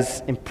certain about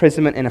is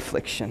imprisonment and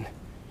affliction.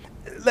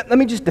 Let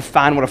me just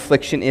define what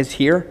affliction is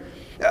here.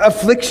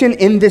 Affliction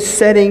in this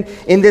setting,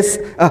 in this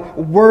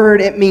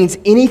word, it means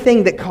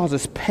anything that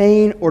causes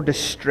pain or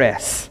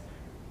distress.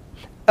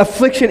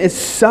 Affliction is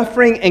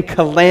suffering and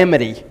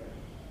calamity.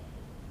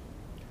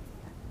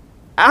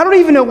 I don't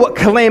even know what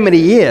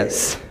calamity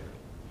is,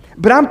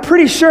 but I'm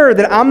pretty sure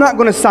that I'm not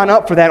going to sign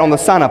up for that on the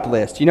sign-up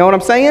list. You know what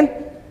I'm saying?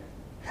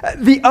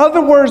 The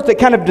other words that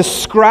kind of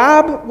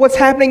describe what's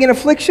happening in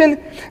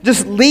affliction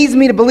just leads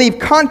me to believe,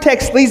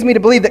 context leads me to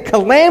believe that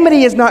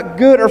calamity is not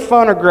good or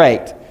fun or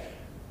great.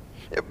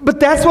 But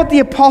that's what the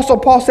Apostle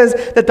Paul says,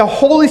 that the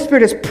Holy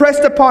Spirit has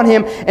pressed upon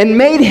him and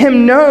made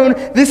him known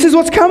this is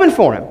what's coming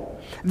for him.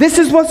 This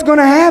is what's going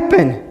to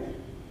happen.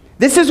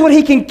 This is what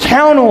he can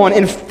count on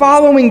in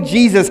following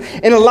Jesus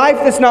in a life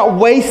that's not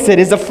wasted,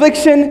 is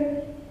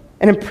affliction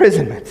and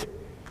imprisonment.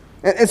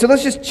 And so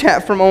let's just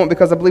chat for a moment,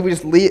 because I believe we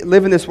just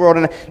live in this world,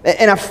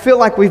 and I feel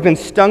like we've been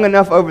stung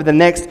enough over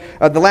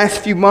the last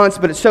few months,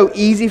 but it's so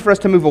easy for us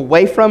to move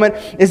away from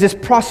it, is this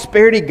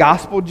prosperity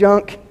gospel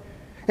junk.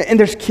 And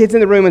there's kids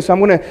in the room, and so I'm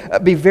going to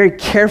be very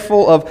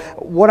careful of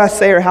what I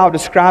say or how I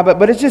describe it,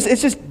 but it's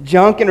just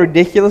junk and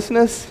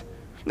ridiculousness.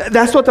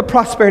 That's what the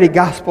prosperity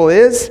gospel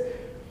is.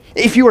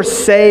 If you are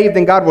saved,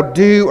 then God will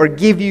do or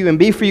give you and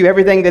be for you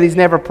everything that He's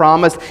never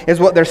promised, is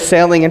what they're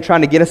selling and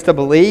trying to get us to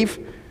believe.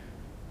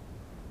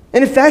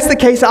 And if that's the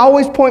case, I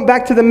always point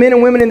back to the men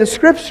and women in the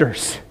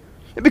Scriptures.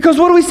 Because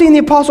what do we see in the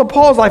Apostle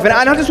Paul's life? And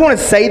I just want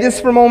to say this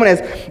for a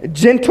moment, as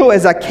gentle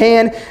as I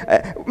can,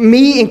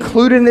 me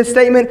included in this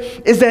statement,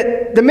 is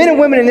that the men and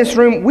women in this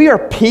room, we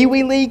are Pee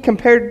Wee League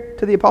compared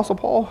to the Apostle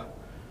Paul.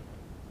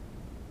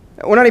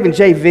 We're not even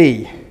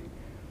JV.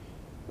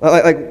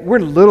 Like we're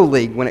Little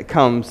League when it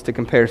comes to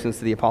comparisons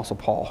to the Apostle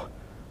Paul.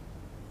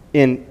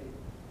 In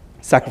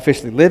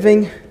sacrificially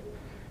living,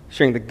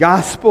 sharing the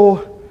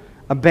gospel,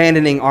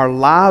 abandoning our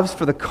lives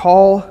for the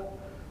call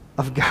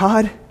of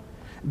God,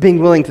 being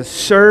willing to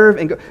serve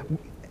and go.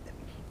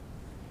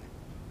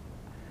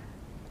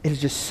 It is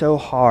just so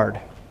hard.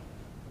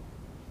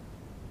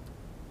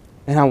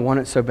 And I want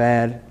it so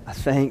bad, I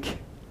think.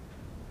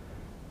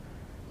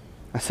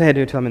 I say I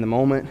do it to Him in the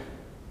moment.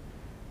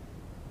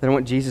 That I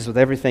want Jesus with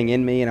everything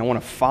in me, and I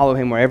want to follow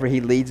Him wherever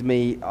He leads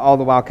me, all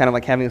the while kind of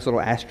like having this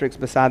little asterisk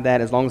beside that,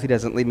 as long as He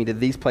doesn't lead me to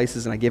these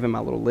places and I give Him my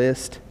little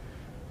list.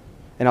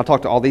 And I'll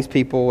talk to all these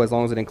people as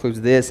long as it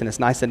includes this, and it's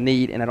nice and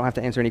neat, and I don't have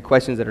to answer any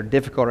questions that are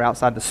difficult or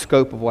outside the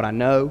scope of what I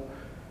know.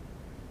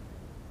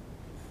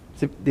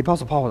 See, the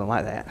Apostle Paul wasn't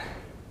like that.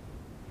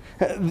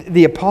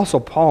 The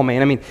Apostle Paul,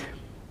 man, I mean,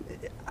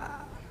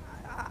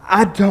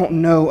 I don't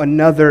know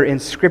another in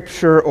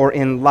Scripture or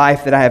in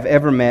life that I have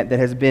ever met that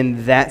has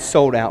been that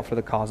sold out for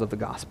the cause of the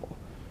gospel,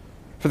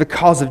 for the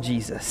cause of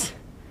Jesus.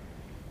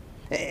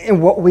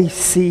 And what we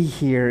see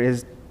here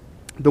is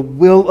the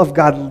will of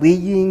God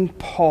leading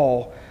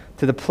Paul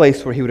to the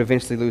place where he would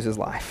eventually lose his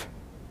life.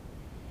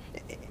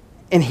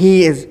 And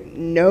he is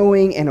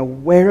knowing and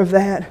aware of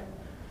that,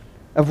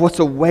 of what's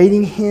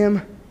awaiting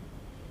him.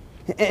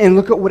 And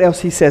look at what else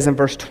he says in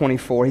verse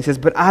 24. He says,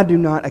 "But I do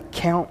not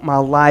account my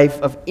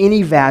life of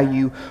any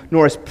value,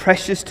 nor as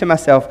precious to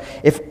myself,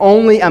 if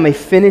only I may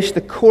finish the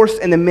course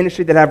and the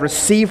ministry that I've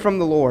received from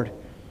the Lord,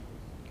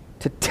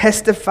 to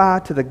testify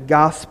to the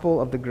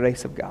gospel of the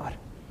grace of God."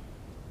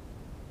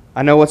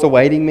 I know what's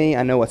awaiting me.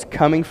 I know what's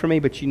coming for me.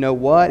 But you know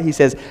what? He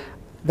says,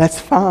 that's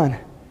fine.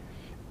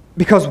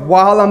 Because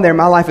while I'm there,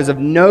 my life is of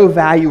no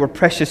value or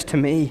precious to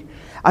me.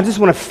 I just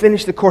want to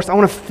finish the course. I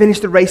want to finish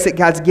the race that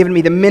God's given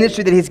me, the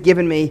ministry that He's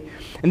given me.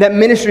 And that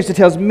ministry is to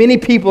tell as many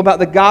people about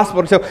the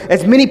gospel, to tell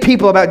as many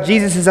people about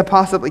Jesus as I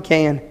possibly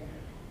can.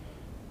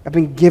 I've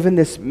been given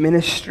this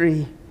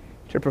ministry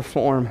to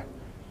perform,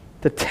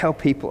 to tell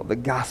people of the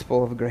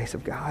gospel of the grace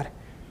of God.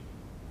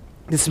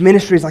 This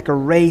ministry is like a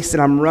race that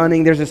I'm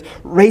running. There's this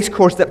race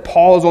course that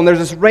Paul's on. There's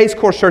this race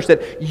course, church,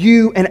 that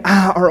you and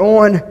I are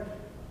on. And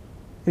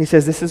he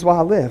says, this is why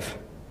I live.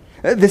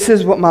 This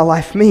is what my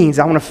life means.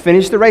 I want to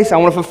finish the race. I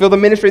want to fulfill the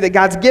ministry that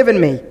God's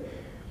given me.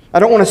 I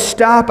don't want to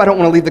stop. I don't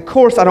want to leave the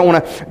course. I don't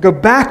want to go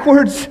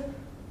backwards.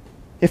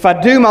 If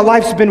I do, my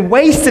life's been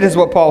wasted, is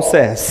what Paul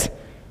says.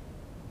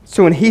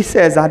 So when he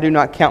says, I do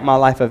not count my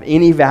life of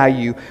any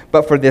value,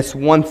 but for this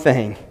one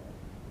thing,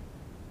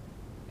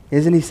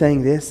 isn't he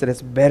saying this, that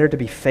it's better to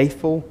be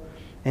faithful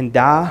and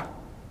die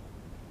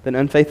than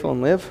unfaithful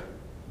and live?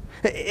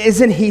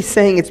 Isn't he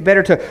saying it's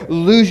better to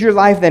lose your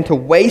life than to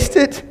waste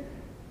it?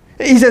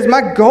 He says,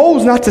 my goal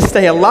is not to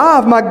stay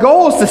alive. My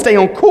goal is to stay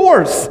on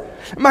course.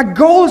 My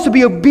goal is to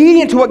be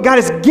obedient to what God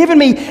has given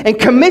me and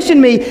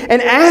commissioned me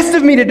and asked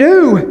of me to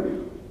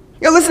do.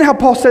 Listen to how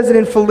Paul says it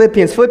in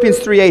Philippians. Philippians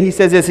 3:8, he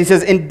says this. He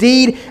says,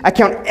 indeed, I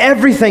count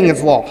everything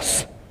as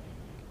loss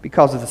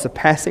because of the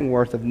surpassing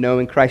worth of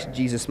knowing Christ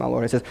Jesus my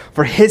Lord. It says,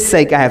 for His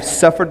sake I have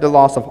suffered the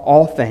loss of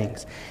all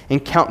things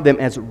and count them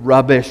as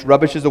rubbish.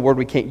 Rubbish is a word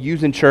we can't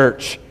use in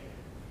church.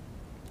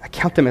 I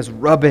count them as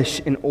rubbish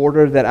in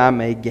order that I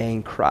may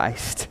gain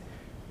Christ.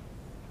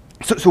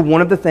 So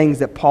one of the things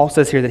that Paul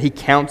says here that he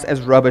counts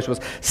as rubbish was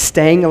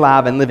staying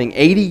alive and living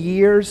 80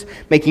 years,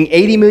 making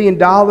 $80 million,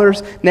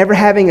 never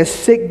having a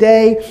sick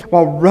day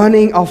while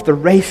running off the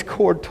race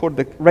course toward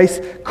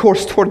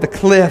the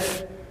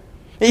cliff.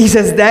 He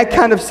says that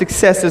kind of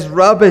success is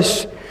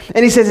rubbish.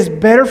 And he says it's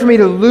better for me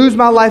to lose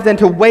my life than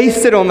to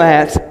waste it on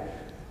that.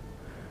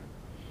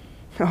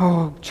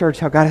 Oh, church,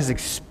 how God has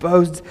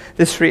exposed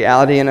this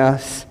reality in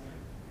us,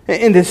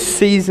 in this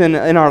season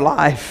in our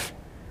life.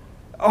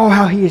 Oh,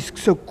 how He has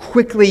so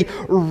quickly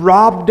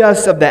robbed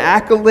us of the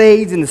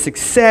accolades and the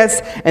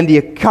success and the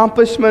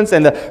accomplishments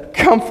and the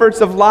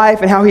comforts of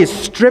life, and how He has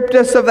stripped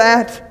us of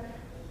that.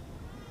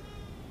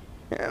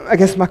 I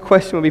guess my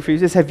question would be for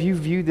you is, have you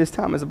viewed this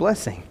time as a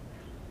blessing?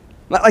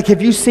 Like,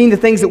 have you seen the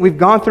things that we've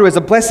gone through as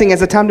a blessing,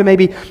 as a time to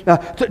maybe to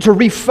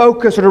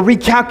refocus or to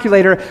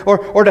recalculate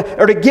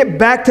or to get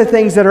back to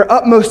things that are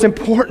utmost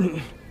important?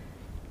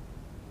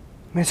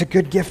 I mean, it's a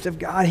good gift of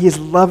God. He is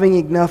loving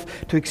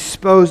enough to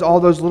expose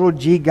all those little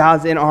G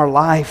gods in our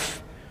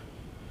life,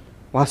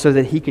 well, so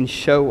that He can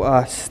show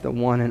us the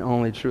one and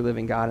only true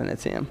living God, and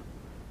it's Him.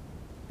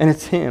 And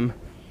it's Him.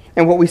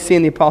 And what we see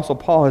in the Apostle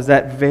Paul is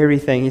that very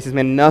thing. He says,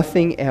 man,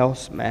 nothing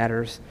else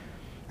matters.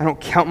 I don't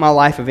count my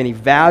life of any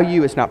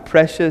value. It's not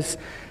precious.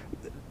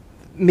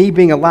 Me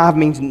being alive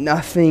means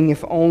nothing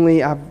if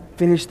only I've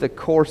finished the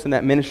course in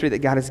that ministry that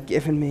God has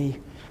given me.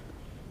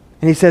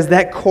 And he says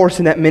that course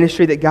in that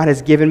ministry that God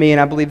has given me, and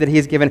I believe that He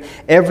has given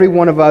every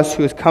one of us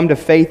who has come to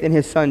faith in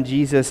His Son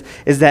Jesus,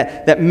 is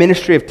that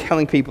ministry of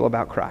telling people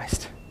about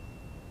Christ,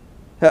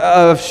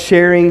 of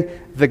sharing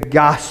the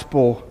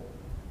gospel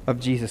of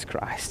Jesus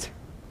Christ.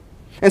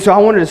 And so I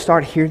wanted to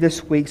start here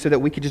this week so that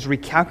we could just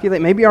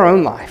recalculate maybe our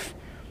own life,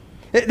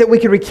 that we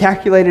could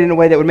recalculate it in a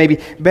way that would maybe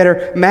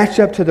better match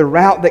up to the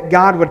route that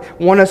God would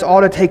want us all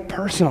to take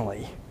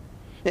personally.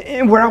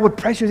 And where I would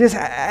press you is this: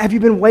 have you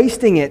been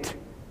wasting it?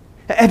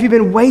 Have you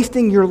been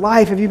wasting your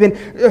life? Have you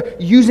been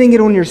using it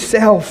on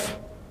yourself?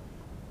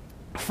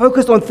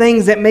 Focused on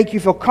things that make you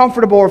feel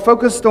comfortable, or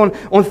focused on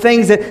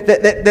things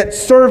that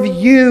serve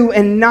you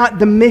and not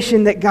the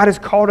mission that God has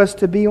called us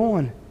to be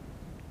on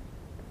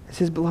as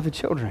His beloved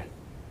children.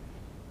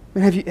 I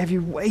mean, have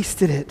you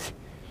wasted it?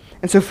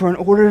 And so in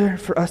order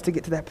for us to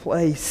get to that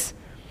place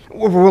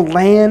where we're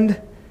going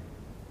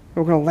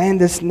to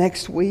land this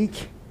next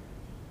week,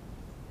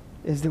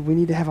 is that we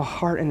need to have a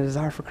heart and a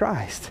desire for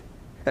Christ.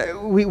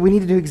 We need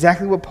to do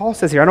exactly what Paul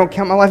says here. I don't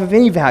count my life of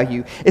any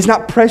value. It's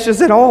not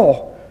precious at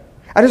all.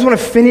 I just want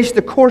to finish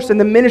the course in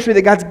the ministry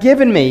that God's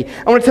given me.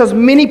 I want to tell as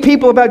many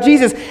people about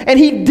Jesus. And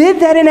He did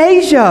that in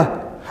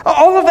Asia.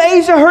 All of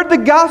Asia heard the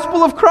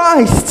gospel of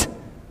Christ.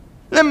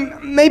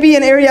 And maybe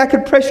an area I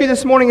could press you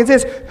this morning is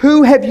this: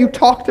 who have you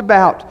talked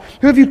about?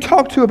 Who have you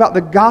talked to about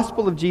the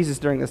gospel of Jesus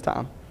during this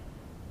time?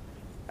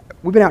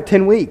 We've been out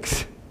 10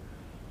 weeks.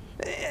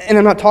 And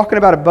I'm not talking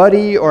about a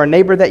buddy or a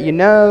neighbor that you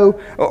know,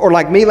 or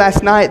like me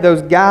last night,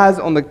 those guys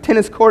on the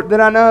tennis court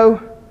that I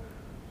know.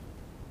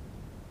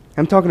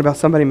 I'm talking about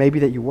somebody maybe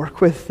that you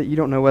work with that you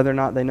don't know whether or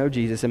not they know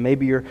Jesus, and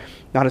maybe you're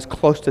not as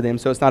close to them,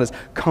 so it's not as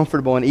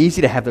comfortable and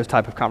easy to have those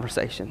type of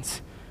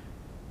conversations.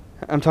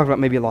 I'm talking about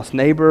maybe a lost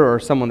neighbor or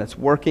someone that's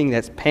working,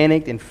 that's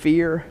panicked in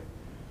fear.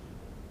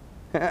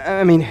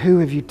 I mean, who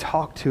have you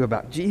talked to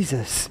about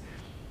Jesus?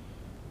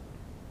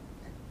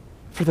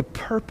 For the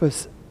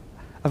purpose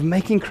of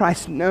making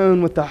Christ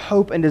known with the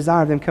hope and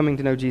desire of them coming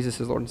to know Jesus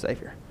as Lord and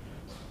Savior.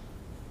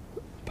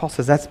 Paul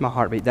says, that's my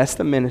heartbeat. That's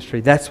the ministry.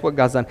 That's what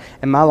God's done.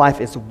 And my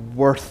life is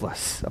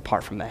worthless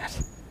apart from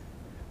that.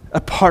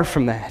 Apart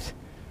from that.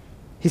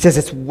 He says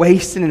it's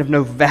wasted and of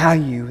no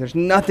value. There's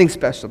nothing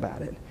special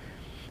about it.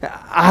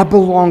 I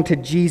belong to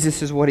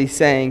Jesus is what he's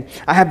saying.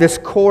 I have this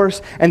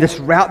course and this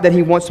route that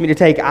he wants me to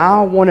take.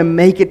 I want to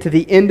make it to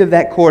the end of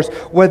that course,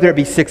 whether it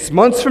be 6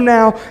 months from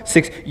now,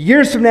 6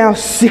 years from now,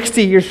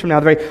 60 years from now.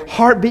 The very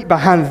heartbeat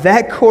behind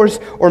that course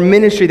or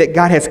ministry that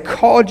God has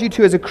called you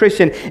to as a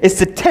Christian is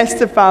to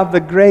testify of the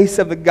grace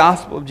of the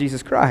gospel of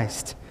Jesus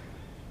Christ.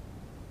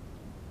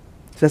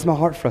 So that's my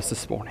heart for us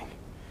this morning.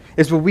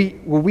 Is will we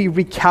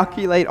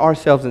recalculate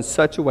ourselves in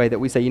such a way that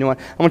we say, you know what,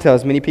 I'm going to tell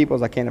as many people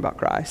as I can about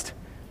Christ.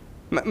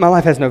 My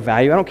life has no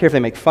value. I don't care if they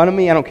make fun of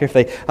me. I don't care if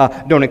they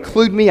don't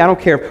include me. I don't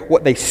care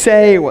what they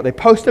say or what they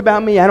post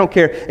about me. I don't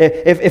care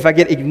if I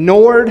get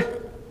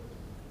ignored.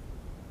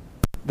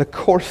 The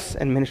course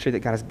and ministry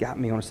that God has got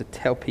me on is to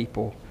tell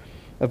people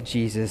of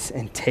Jesus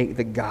and take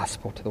the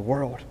gospel to the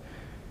world.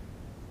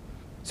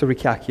 So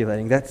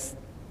recalculating,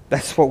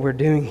 that's what we're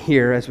doing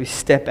here as we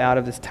step out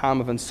of this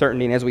time of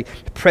uncertainty and as we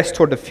press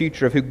toward the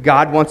future of who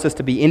God wants us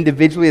to be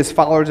individually as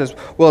followers as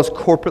well as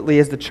corporately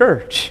as the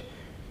church.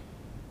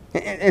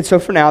 And so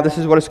for now, this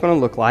is what it's going to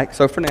look like.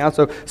 So for now,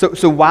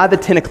 so why the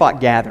 10 o'clock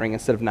gathering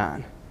instead of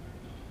 9?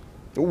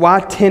 Why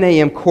 10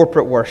 a.m.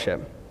 corporate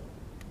worship?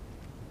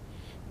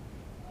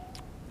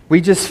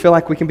 We just feel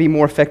like we can be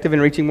more effective in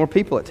reaching more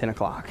people at 10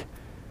 o'clock.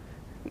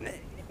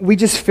 We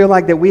just feel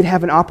like that we'd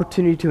have an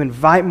opportunity to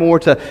invite more,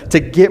 to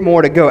get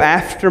more, to go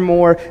after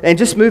more. And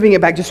just moving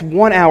it back just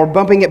 1 hour,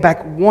 bumping it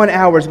back 1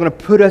 hour is going to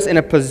put us in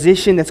a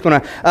position that's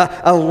going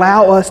to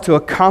allow us to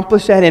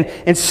accomplish that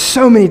in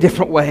so many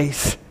different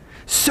ways.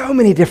 So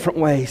many different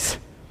ways.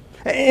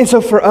 And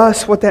so for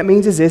us, what that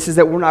means is this, is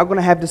that we're not going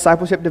to have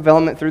discipleship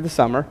development through the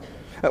summer.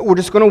 We're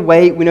just going to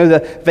wait. We know the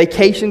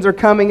vacations are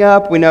coming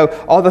up. We know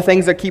all the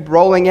things that keep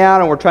rolling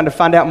out, and we're trying to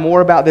find out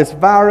more about this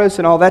virus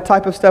and all that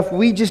type of stuff.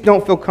 We just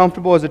don't feel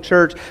comfortable as a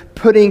church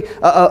putting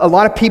a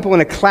lot of people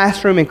in a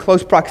classroom in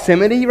close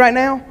proximity right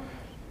now.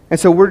 And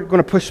so we're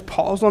going to push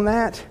pause on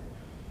that.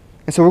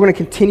 And so we're going to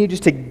continue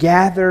just to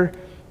gather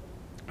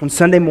on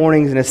Sunday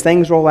mornings, and as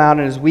things roll out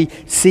and as we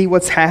see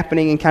what's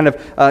happening and kind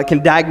of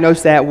can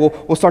diagnose that,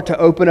 we'll start to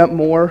open up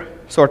more.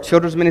 So our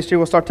children's ministry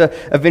will start to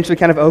eventually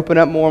kind of open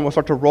up more, and we'll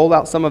start to roll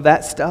out some of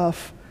that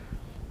stuff.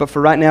 But for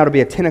right now, it'll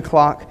be a 10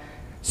 o'clock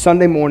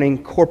Sunday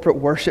morning corporate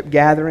worship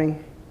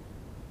gathering.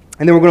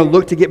 And then we're going to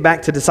look to get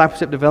back to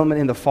discipleship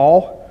development in the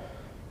fall.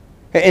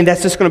 And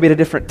that's just going to be at a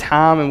different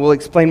time, and we'll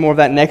explain more of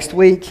that next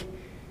week.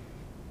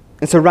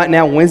 And so right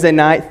now, Wednesday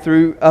night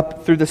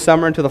up through the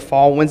summer into the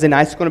fall, Wednesday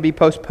night's going to be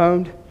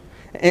postponed.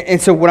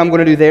 And so what I'm going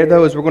to do there,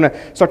 though, is we're going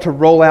to start to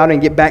roll out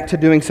and get back to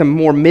doing some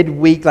more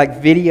midweek,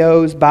 like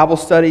videos, Bible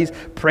studies,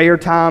 prayer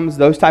times,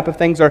 those type of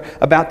things are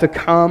about to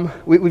come.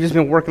 We've just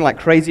been working like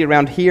crazy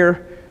around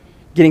here,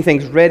 getting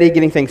things ready,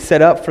 getting things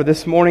set up for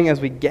this morning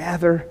as we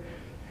gather.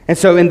 And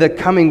so in the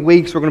coming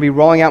weeks, we're going to be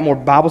rolling out more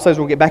Bible studies.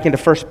 We'll get back into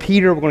 1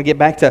 Peter. We're going to get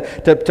back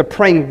to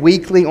praying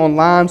weekly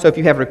online. So if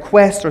you have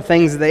requests or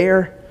things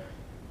there,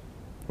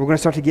 we're going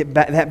to start to get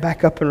that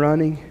back up and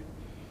running.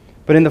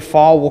 But in the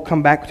fall, we'll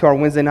come back to our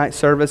Wednesday night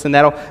service, and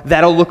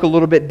that'll look a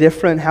little bit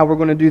different, how we're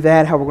going to do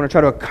that, how we're going to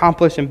try to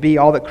accomplish and be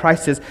all that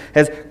Christ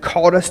has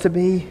called us to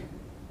be.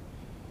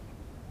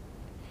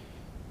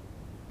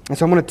 And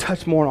so I'm going to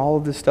touch more on all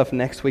of this stuff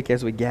next week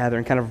as we gather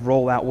and kind of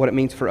roll out what it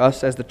means for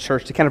us as the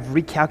church to kind of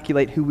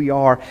recalculate who we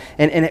are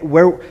and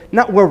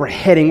not where we're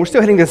heading. We're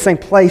still heading to the same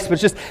place, but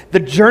it's just the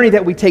journey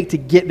that we take to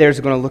get there is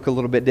going to look a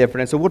little bit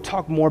different. And so we'll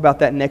talk more about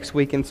that next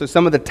week. And so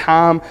some of the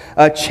time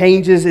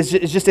changes is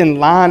just in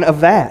line of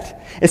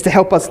that. It's to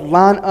help us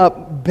line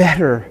up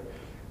better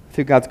with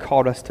who God's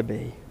called us to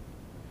be.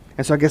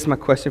 And so I guess my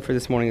question for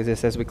this morning is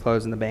this as we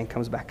close and the band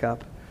comes back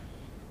up.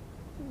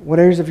 What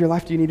areas of your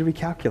life do you need to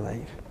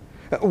recalculate?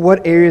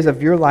 What areas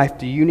of your life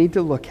do you need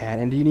to look at,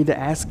 and do you need to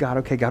ask God,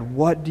 okay, God,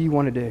 what do you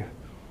want to do?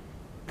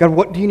 God,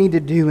 what do you need to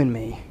do in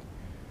me?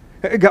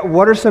 God,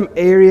 what are some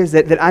areas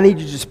that I need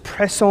to just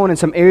press on, and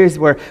some areas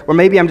where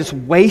maybe I'm just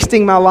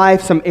wasting my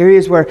life, some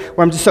areas where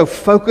I'm just so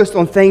focused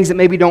on things that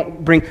maybe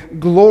don't bring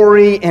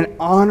glory and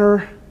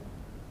honor?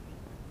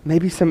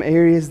 Maybe some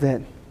areas that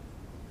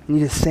you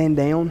need to sand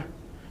down.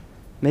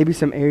 Maybe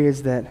some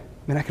areas that,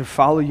 man, I can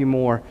follow you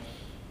more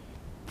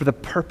for the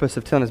purpose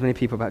of telling as many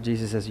people about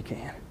Jesus as you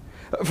can.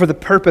 For the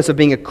purpose of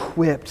being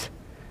equipped,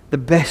 the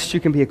best you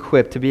can be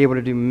equipped to be able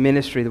to do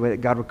ministry the way that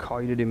God would call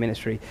you to do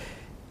ministry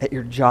at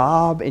your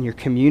job, in your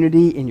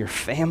community, in your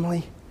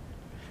family.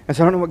 And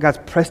so I don't know what God's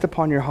pressed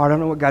upon your heart. I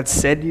don't know what God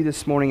said to you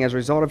this morning as a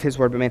result of His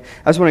Word. But man,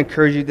 I just want to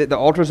encourage you that the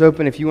altar's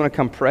open if you want to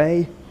come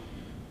pray.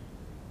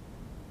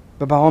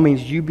 But by all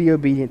means, you be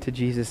obedient to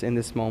Jesus in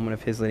this moment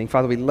of His leading.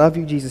 Father, we love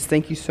you, Jesus.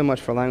 Thank you so much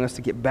for allowing us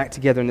to get back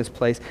together in this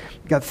place.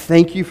 God,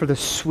 thank you for the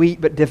sweet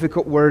but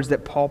difficult words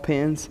that Paul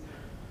pens.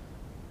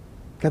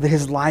 God, that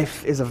his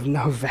life is of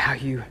no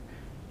value.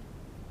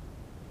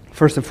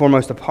 First and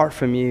foremost, apart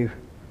from you.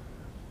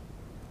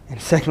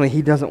 And secondly,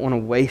 he doesn't want to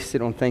waste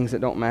it on things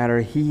that don't matter.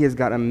 He has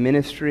got a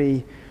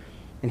ministry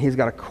And He's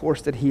got a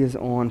course that He is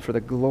on for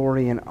the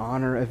glory and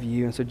honor of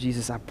You. And so,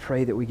 Jesus, I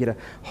pray that we get a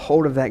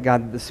hold of that,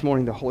 God, that this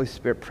morning the Holy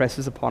Spirit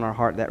presses upon our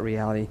heart that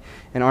reality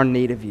and our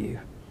need of You.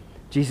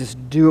 Jesus,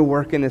 do a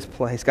work in this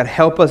place. God,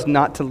 help us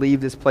not to leave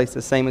this place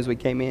the same as we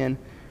came in.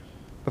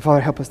 But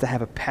Father, help us to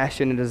have a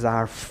passion and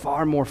desire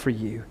far more for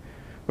You.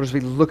 Lord, as we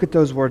look at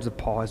those words of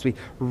Paul, as we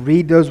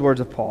read those words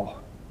of Paul,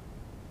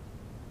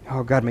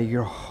 oh God, may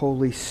Your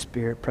Holy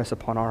Spirit press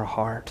upon our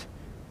heart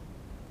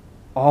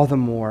all the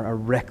more a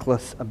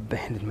reckless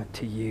abandonment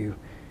to You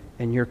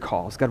and Your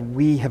cause. God,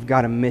 we have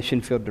got a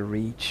mission field to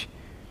reach.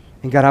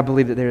 And God, I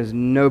believe that there is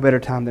no better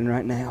time than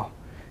right now.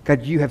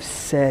 God, You have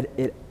set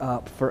it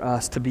up for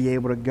us to be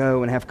able to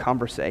go and have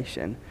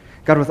conversation.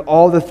 God, with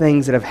all the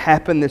things that have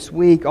happened this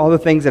week, all the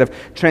things that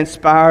have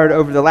transpired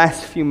over the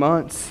last few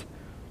months,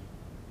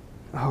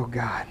 oh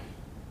God,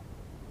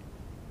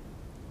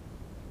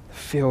 the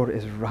field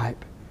is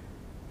ripe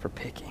for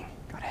picking.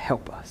 God,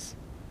 help us.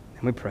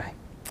 And we pray.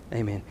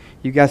 Amen.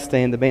 You guys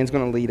stand. The band's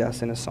going to lead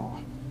us in a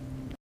song.